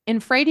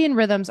infradian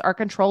rhythms are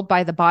controlled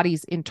by the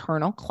body's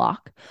internal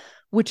clock,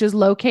 which is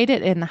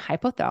located in the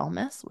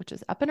hypothalamus, which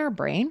is up in our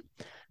brain.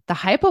 The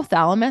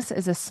hypothalamus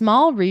is a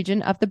small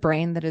region of the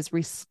brain that is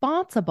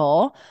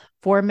responsible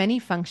for many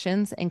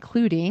functions,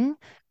 including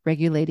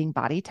regulating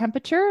body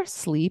temperature,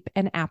 sleep,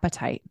 and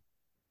appetite.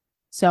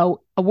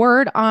 So, a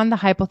word on the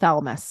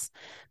hypothalamus.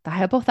 The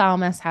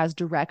hypothalamus has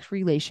direct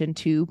relation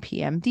to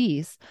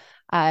PMDs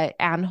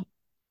and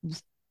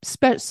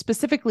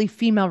specifically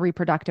female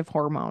reproductive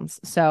hormones.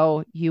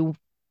 So, you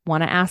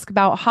want to ask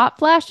about hot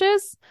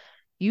flashes?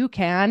 You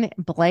can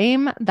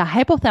blame the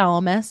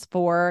hypothalamus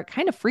for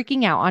kind of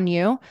freaking out on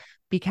you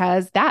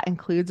because that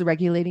includes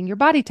regulating your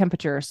body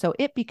temperature. So,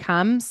 it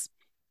becomes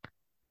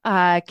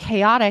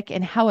chaotic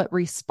in how it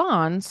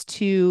responds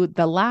to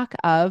the lack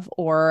of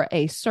or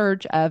a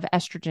surge of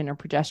estrogen or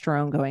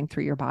progesterone going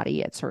through your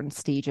body at certain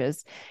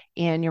stages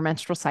in your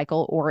menstrual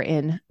cycle or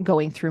in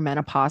going through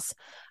menopause.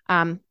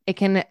 It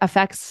can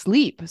affect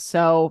sleep.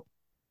 So,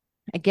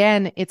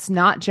 again, it's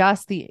not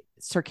just the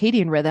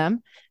circadian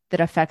rhythm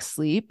that affects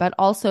sleep, but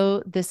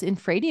also this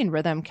infradian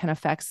rhythm can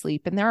affect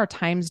sleep. And there are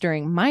times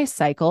during my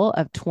cycle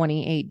of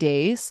 28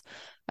 days,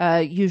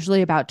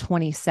 usually about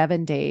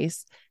 27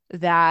 days,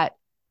 that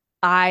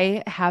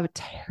I have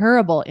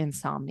terrible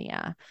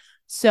insomnia.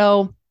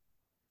 So,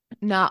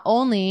 not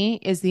only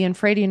is the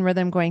infradian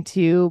rhythm going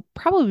to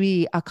probably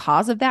be a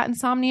cause of that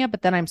insomnia,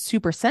 but then I'm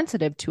super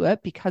sensitive to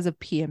it because of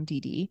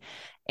PMDD.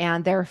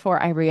 And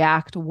therefore, I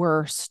react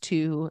worse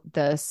to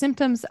the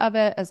symptoms of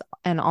it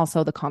and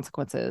also the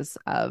consequences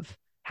of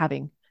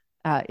having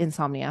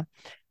insomnia.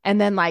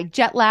 And then, like,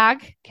 jet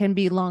lag can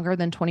be longer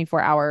than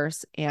 24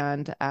 hours.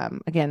 And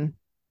again,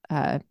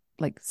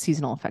 like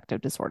seasonal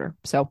affective disorder.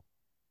 So,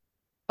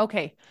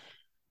 okay.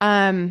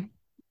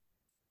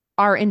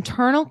 Our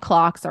internal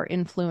clocks are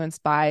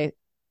influenced by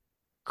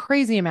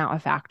crazy amount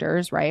of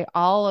factors, right?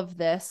 All of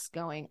this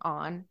going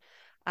on.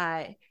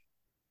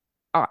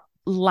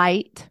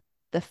 Light,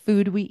 the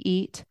food we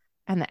eat,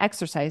 and the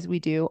exercise we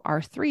do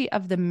are three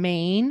of the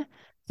main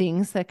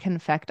things that can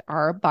affect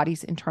our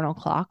body's internal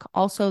clock.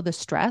 Also, the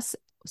stress.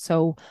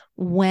 So,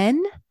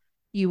 when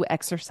you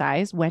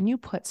exercise, when you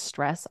put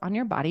stress on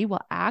your body,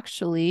 will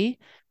actually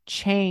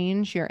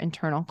change your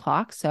internal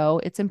clock. So,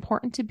 it's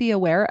important to be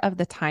aware of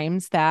the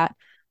times that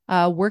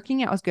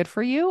working out is good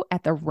for you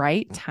at the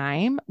right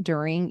time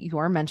during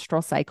your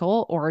menstrual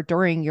cycle or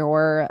during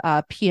your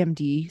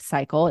PMD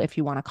cycle, if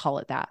you want to call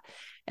it that.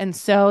 And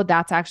so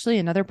that's actually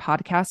another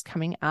podcast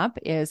coming up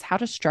is how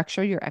to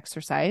structure your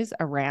exercise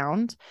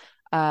around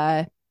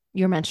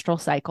your menstrual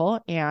cycle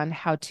and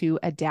how to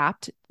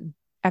adapt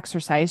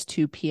exercise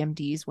to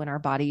PMDs when our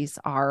bodies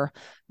are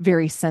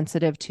very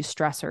sensitive to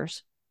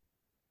stressors.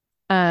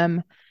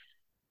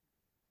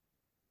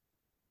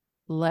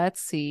 Let's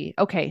see.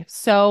 Okay,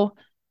 so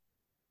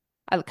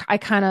I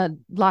kind of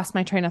lost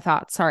my train of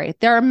thought. Sorry.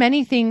 There are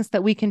many things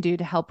that we can do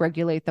to help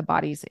regulate the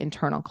body's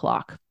internal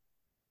clock.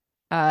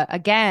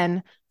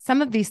 Again,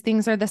 some of these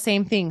things are the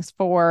same things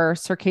for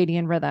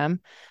circadian rhythm,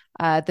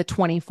 the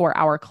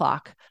 24-hour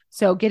clock.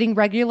 So getting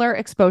regular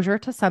exposure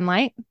to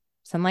sunlight.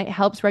 Sunlight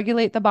helps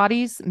regulate the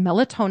body's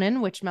melatonin,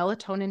 which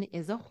melatonin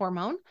is a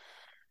hormone,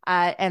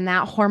 and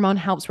that hormone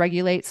helps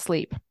regulate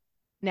sleep.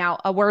 Now,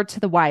 a word to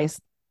the wise.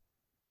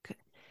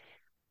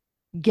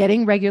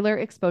 Getting regular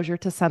exposure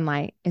to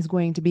sunlight is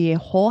going to be a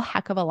whole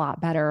heck of a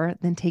lot better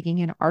than taking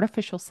an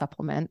artificial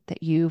supplement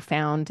that you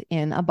found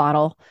in a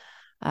bottle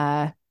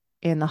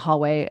in the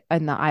hallway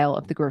in the aisle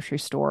of the grocery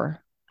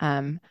store.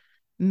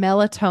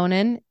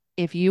 Melatonin,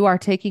 if you are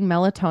taking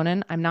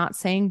melatonin, I'm not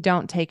saying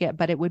don't take it,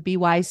 but it would be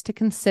wise to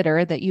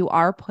consider that you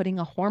are putting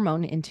a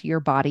hormone into your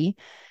body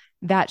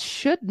that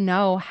should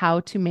know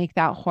how to make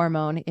that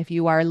hormone if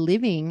you are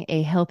living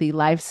a healthy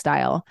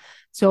lifestyle.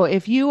 So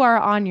if you are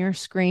on your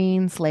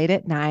screens late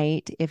at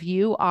night, if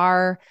you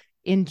are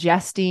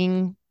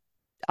ingesting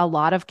a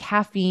lot of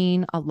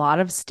caffeine, a lot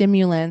of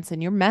stimulants,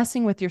 and you're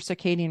messing with your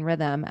circadian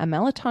rhythm, a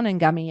melatonin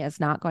gummy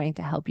is not going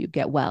to help you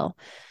get well.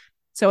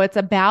 So it's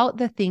about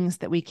the things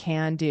that we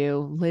can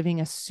do, living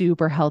a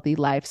super healthy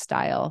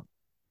lifestyle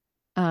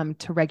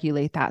to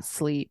regulate that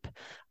sleep,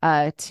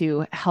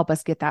 to help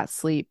us get that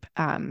sleep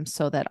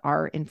so that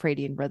our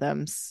infradian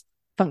rhythms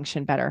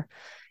function better.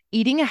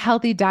 Eating a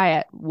healthy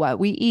diet, what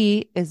we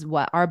eat is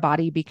what our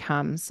body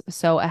becomes.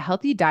 So a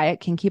healthy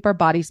diet can keep our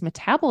body's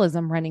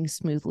metabolism running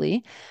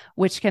smoothly,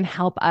 which can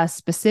help us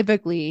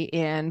specifically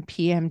in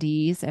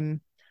PMDs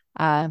and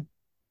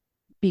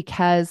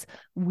because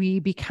we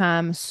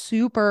become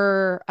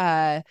super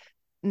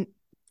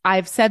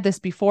I've said this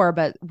before,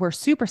 but we're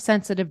super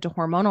sensitive to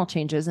hormonal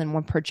changes. And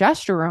when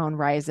progesterone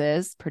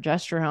rises,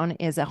 progesterone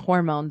is a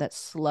hormone that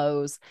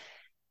slows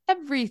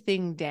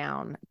everything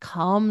down,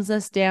 calms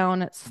us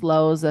down, it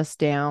slows us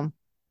down.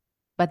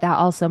 But that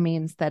also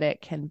means that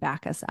it can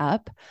back us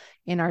up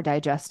in our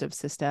digestive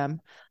system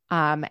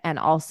and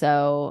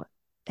also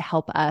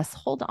help us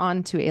hold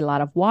on to a lot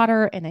of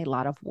water and a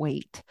lot of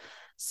weight.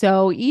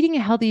 So eating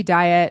a healthy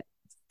diet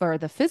for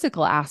the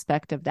physical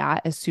aspect of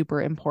that is super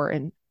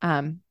important.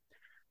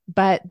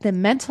 But the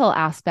mental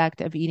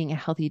aspect of eating a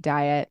healthy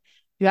diet,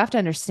 you have to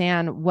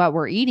understand what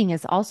we're eating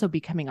is also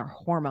becoming our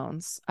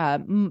hormones.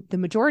 The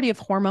majority of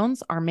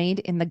hormones are made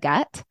in the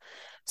gut.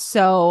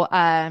 So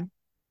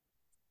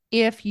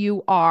if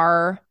you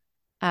are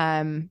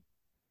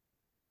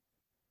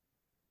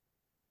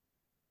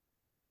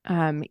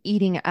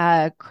eating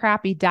a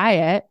crappy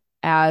diet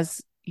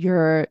as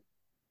your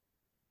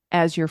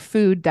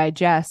food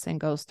digests and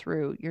goes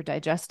through your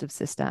digestive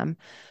system,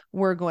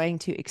 we're going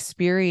to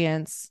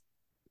experience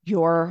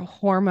your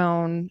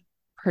hormone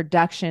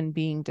production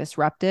being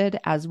disrupted,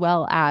 as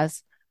well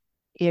as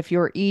if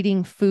you're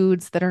eating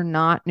foods that are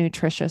not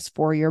nutritious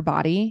for your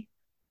body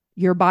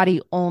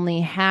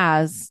only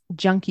has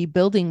junky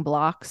building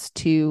blocks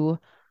to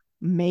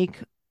make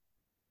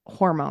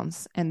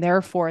hormones. And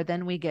therefore,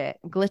 then we get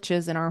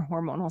glitches in our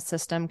hormonal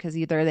system because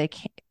either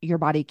your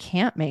body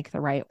can't make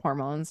the right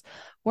hormones,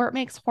 or it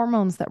makes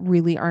hormones that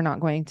really are not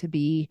going to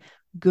be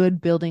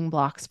good building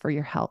blocks for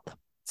your health.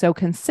 So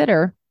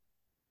consider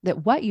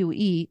that what you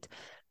eat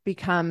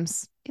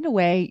becomes, in a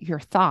way, your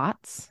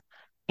thoughts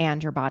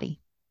and your body.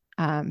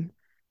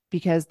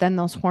 Because then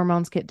those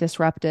hormones get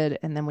disrupted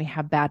and then we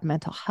have bad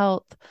mental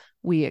health.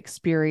 We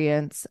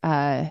experience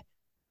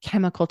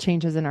chemical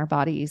changes in our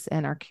bodies,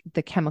 and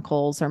the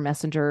chemicals are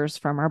messengers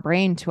from our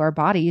brain to our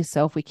bodies.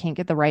 So if we can't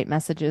get the right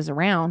messages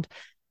around,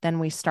 then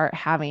we start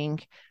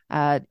having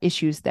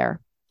issues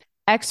there.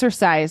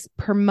 Exercise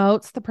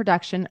promotes the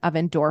production of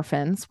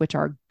endorphins, which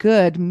are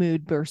good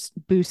mood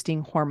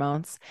boosting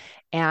hormones,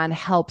 and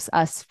helps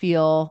us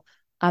feel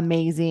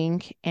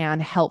amazing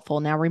and helpful.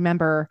 Now,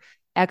 remember,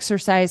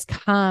 exercise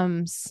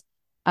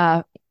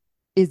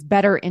is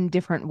better in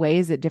different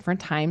ways at different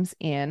times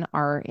in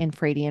our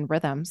infradian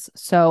rhythms.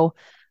 So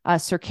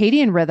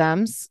circadian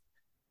rhythms,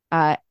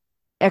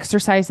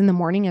 exercise in the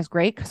morning is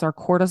great because our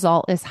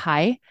cortisol is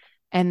high.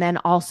 And then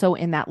also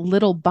in that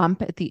little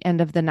bump at the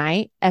end of the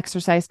night,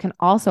 exercise can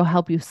also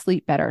help you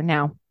sleep better.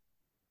 Now,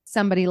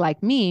 somebody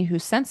like me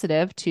who's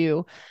sensitive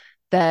to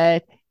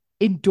the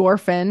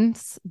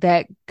endorphins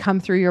that come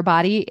through your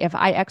body, if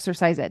I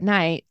exercise at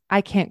night, I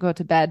can't go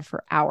to bed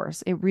for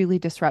hours. It really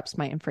disrupts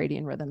my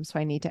infradian rhythm. So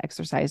I need to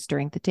exercise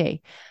during the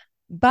day.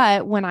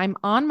 But when I'm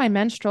on my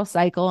menstrual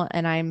cycle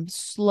and I'm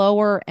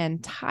slower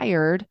and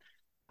tired,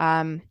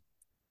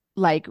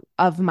 like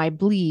of my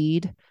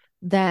bleed,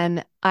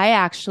 then I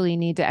actually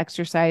need to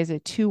exercise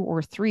at 2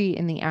 or 3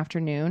 in the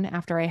afternoon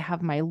after I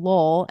have my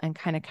lull and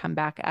kind of come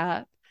back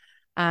up.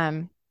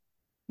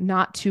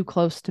 Not too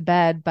close to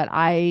bed, but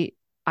I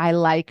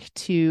like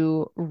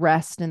to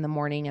rest in the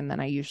morning, and then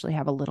I usually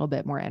have a little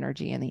bit more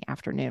energy in the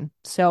afternoon.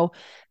 So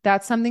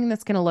that's something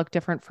that's going to look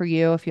different for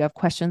you. If you have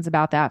questions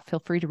about that, feel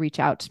free to reach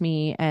out to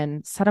me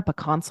and set up a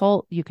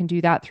consult. You can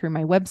do that through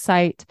my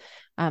website.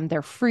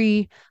 They're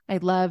free.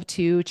 I'd love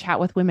to chat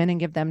with women and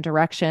give them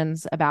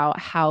directions about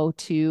how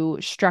to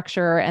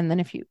structure. And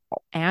then if you,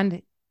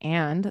 and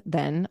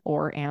then,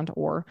 or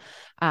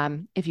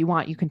if you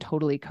want, you can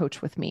totally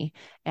coach with me.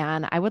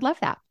 And I would love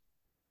that.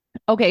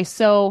 Okay.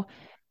 So,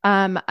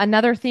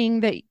 another thing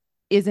that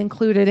is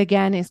included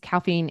again is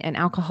caffeine and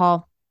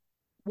alcohol.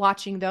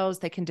 Watching those,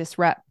 they can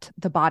disrupt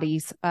the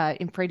body's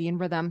infradian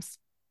rhythms.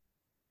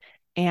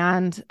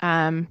 And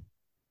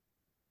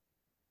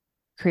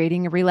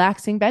creating a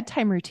relaxing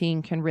bedtime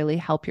routine can really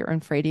help your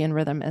infradian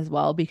rhythm as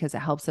well, because it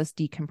helps us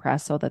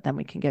decompress so that then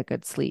we can get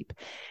good sleep.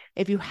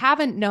 If you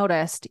haven't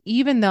noticed,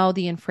 even though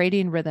the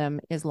infradian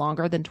rhythm is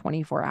longer than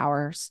 24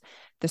 hours,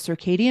 the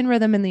circadian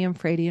rhythm and the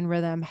infradian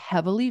rhythm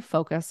heavily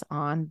focus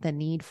on the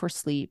need for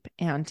sleep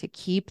and to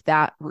keep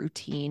that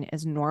routine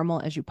as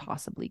normal as you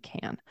possibly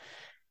can.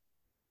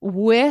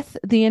 With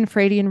the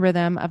infradian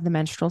rhythm of the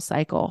menstrual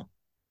cycle,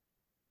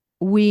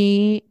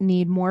 we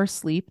need more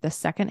sleep the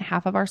second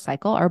half of our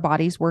cycle. Our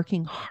body's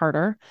working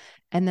harder.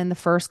 And then the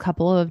first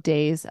couple of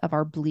days of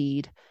our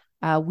bleed,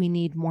 we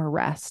need more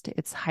rest.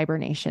 It's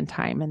hibernation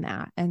time in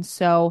that. And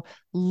so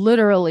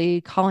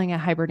literally calling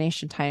it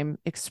hibernation time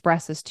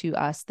expresses to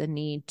us the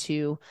need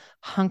to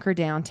hunker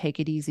down, take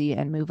it easy,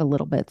 and move a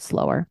little bit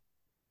slower.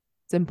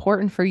 It's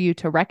important for you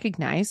to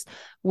recognize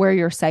where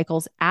your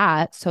cycle's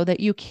at so that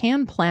you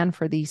can plan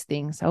for these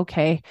things.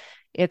 Okay,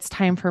 it's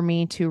time for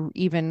me to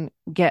even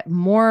get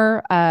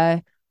more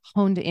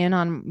honed in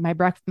on my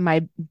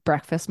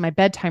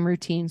bedtime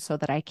routine so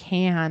that I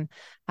can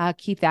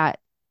keep that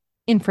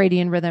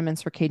infradian rhythm and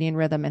circadian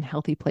rhythm in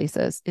healthy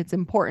places. It's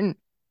important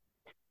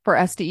for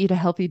us to eat a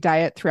healthy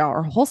diet throughout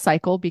our whole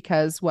cycle,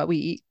 because what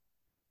we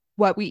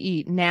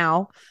eat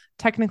now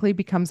technically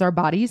becomes our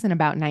bodies in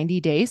about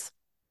 90 days.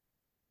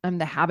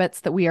 The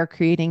habits that we are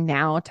creating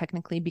now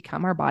technically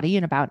become our body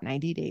in about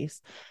 90 days.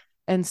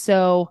 And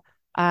so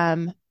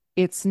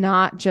it's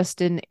not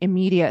just an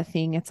immediate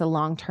thing, it's a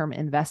long-term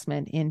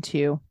investment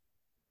into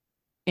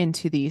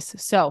these.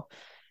 So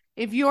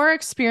if you're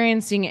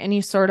experiencing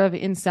any sort of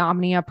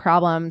insomnia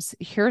problems,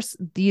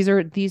 these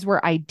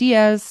were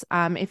ideas.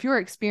 If you're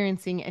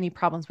experiencing any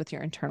problems with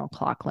your internal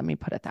clock, let me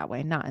put it that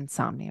way, not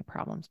insomnia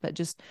problems, but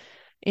just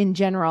in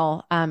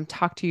general,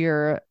 talk to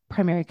your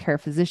primary care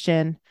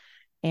physician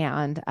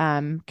and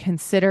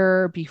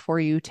consider before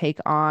you take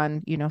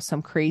on,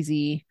 some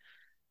crazy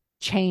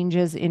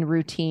changes in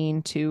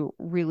routine to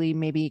really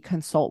maybe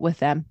consult with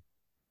them.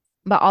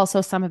 But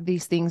also some of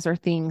these things are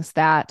things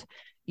that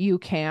you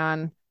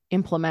can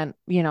implement,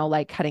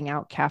 like cutting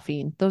out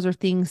caffeine. Those are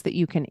things that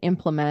you can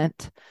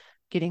implement,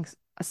 getting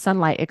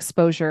sunlight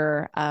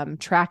exposure,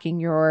 tracking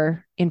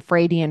your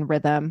infradian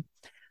rhythm.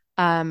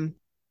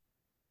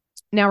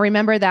 Now,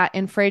 remember that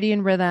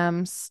infradian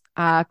rhythms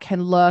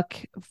can look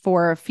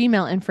for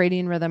female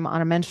infradian rhythm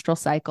on a menstrual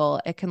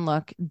cycle. It can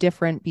look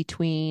different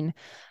between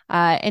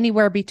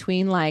anywhere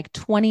between like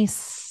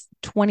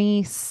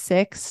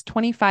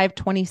 25,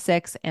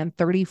 26, and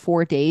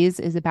 34 days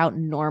is about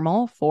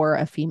normal for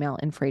a female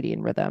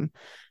infradian rhythm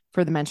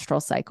for the menstrual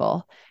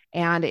cycle.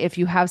 And if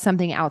you have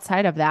something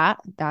outside of that,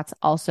 that's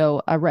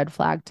also a red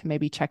flag to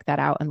maybe check that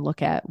out and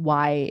look at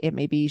why it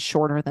may be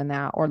shorter than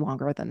that or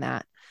longer than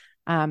that.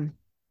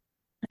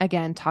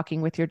 Again,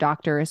 talking with your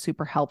doctor is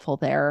super helpful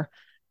there.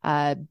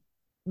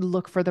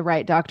 Look for the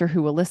right doctor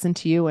who will listen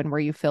to you and where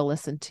you feel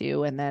listened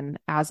to. And then,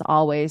 as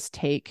always,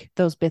 take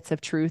those bits of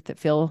truth that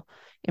feel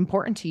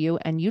important to you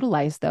and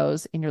utilize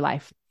those in your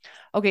life.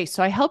 Okay,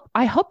 so I hope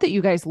that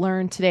you guys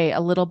learned today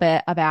a little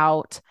bit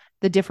about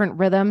the different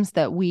rhythms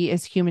that we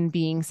as human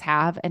beings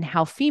have and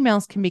how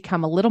females can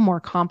become a little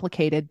more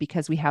complicated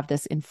because we have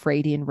this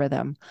infradian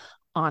rhythm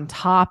on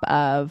top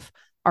of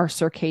our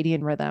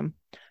circadian rhythm.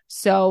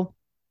 So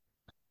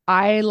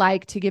I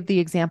like to give the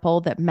example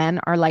that men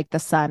are like the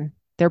sun.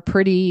 They're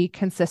pretty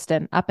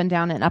consistent, up and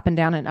down and up and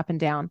down and up and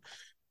down.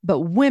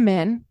 But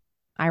women,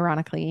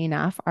 ironically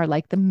enough, are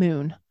like the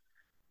moon.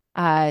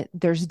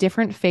 There's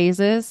different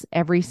phases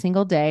every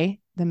single day.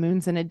 The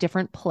moon's in a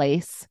different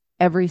place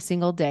every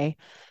single day.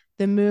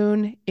 The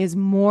moon is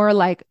more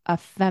like a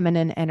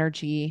feminine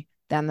energy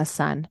than the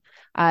sun.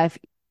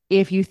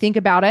 If you think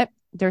about it,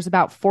 there's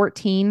about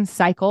 14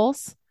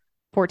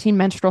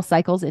 menstrual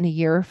cycles in a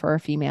year for a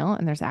female,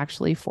 and there's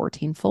actually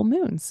 14 full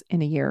moons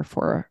in a year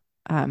for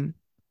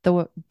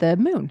the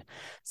moon.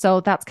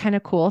 So that's kind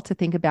of cool to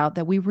think about,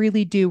 that we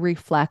really do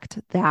reflect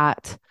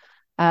that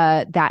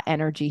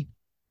energy.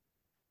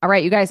 All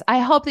right, you guys, I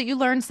hope that you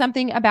learned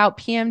something about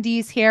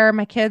PMDs here.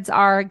 My kids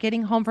are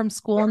getting home from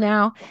school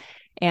now,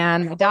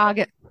 and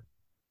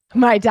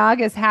my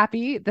dog is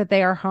happy that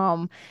they are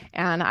home,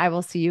 and I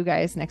will see you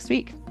guys next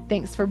week.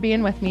 Thanks for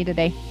being with me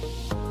today.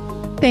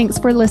 Thanks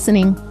for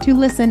listening to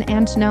Listen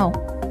and Know.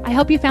 I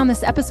hope you found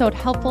this episode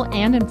helpful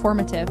and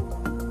informative.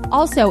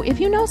 Also, if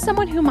you know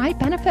someone who might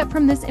benefit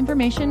from this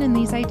information and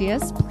these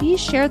ideas, please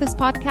share this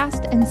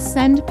podcast and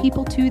send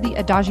people to the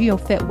Adagio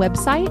Fit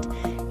website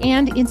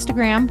and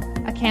Instagram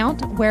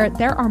account, where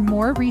there are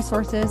more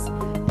resources,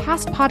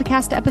 past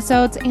podcast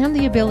episodes, and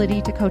the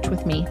ability to coach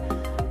with me.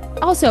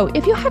 Also,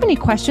 if you have any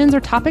questions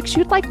or topics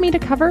you'd like me to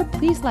cover,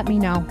 please let me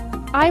know.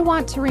 I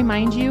want to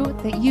remind you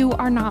that you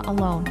are not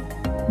alone.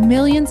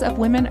 Millions of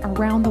women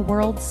around the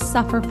world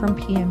suffer from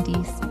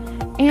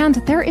PMDs, and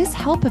there is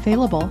help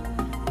available.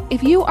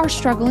 If you are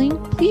struggling,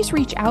 please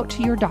reach out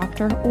to your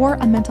doctor or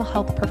a mental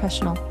health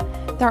professional.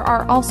 There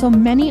are also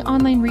many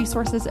online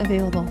resources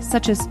available,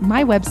 such as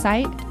my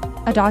website,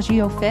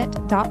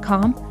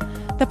 adagiofit.com,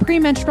 the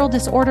Premenstrual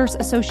Disorders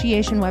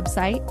Association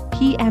website,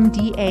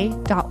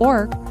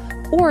 pmda.org,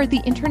 or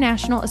the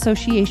International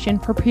Association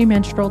for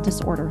Premenstrual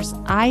Disorders,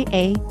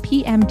 IAPMD.org.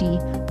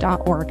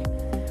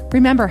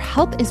 Remember,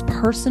 help is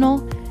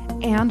personal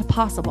and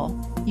possible.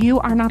 You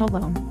are not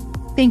alone.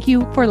 Thank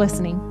you for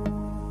listening.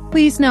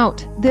 Please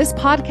note, this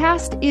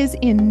podcast is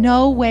in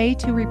no way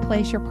to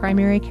replace your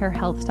primary care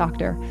health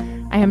doctor.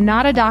 I am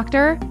not a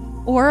doctor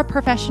or a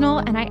professional,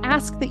 and I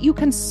ask that you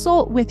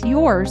consult with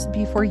yours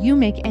before you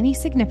make any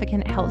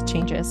significant health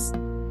changes.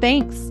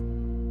 Thanks.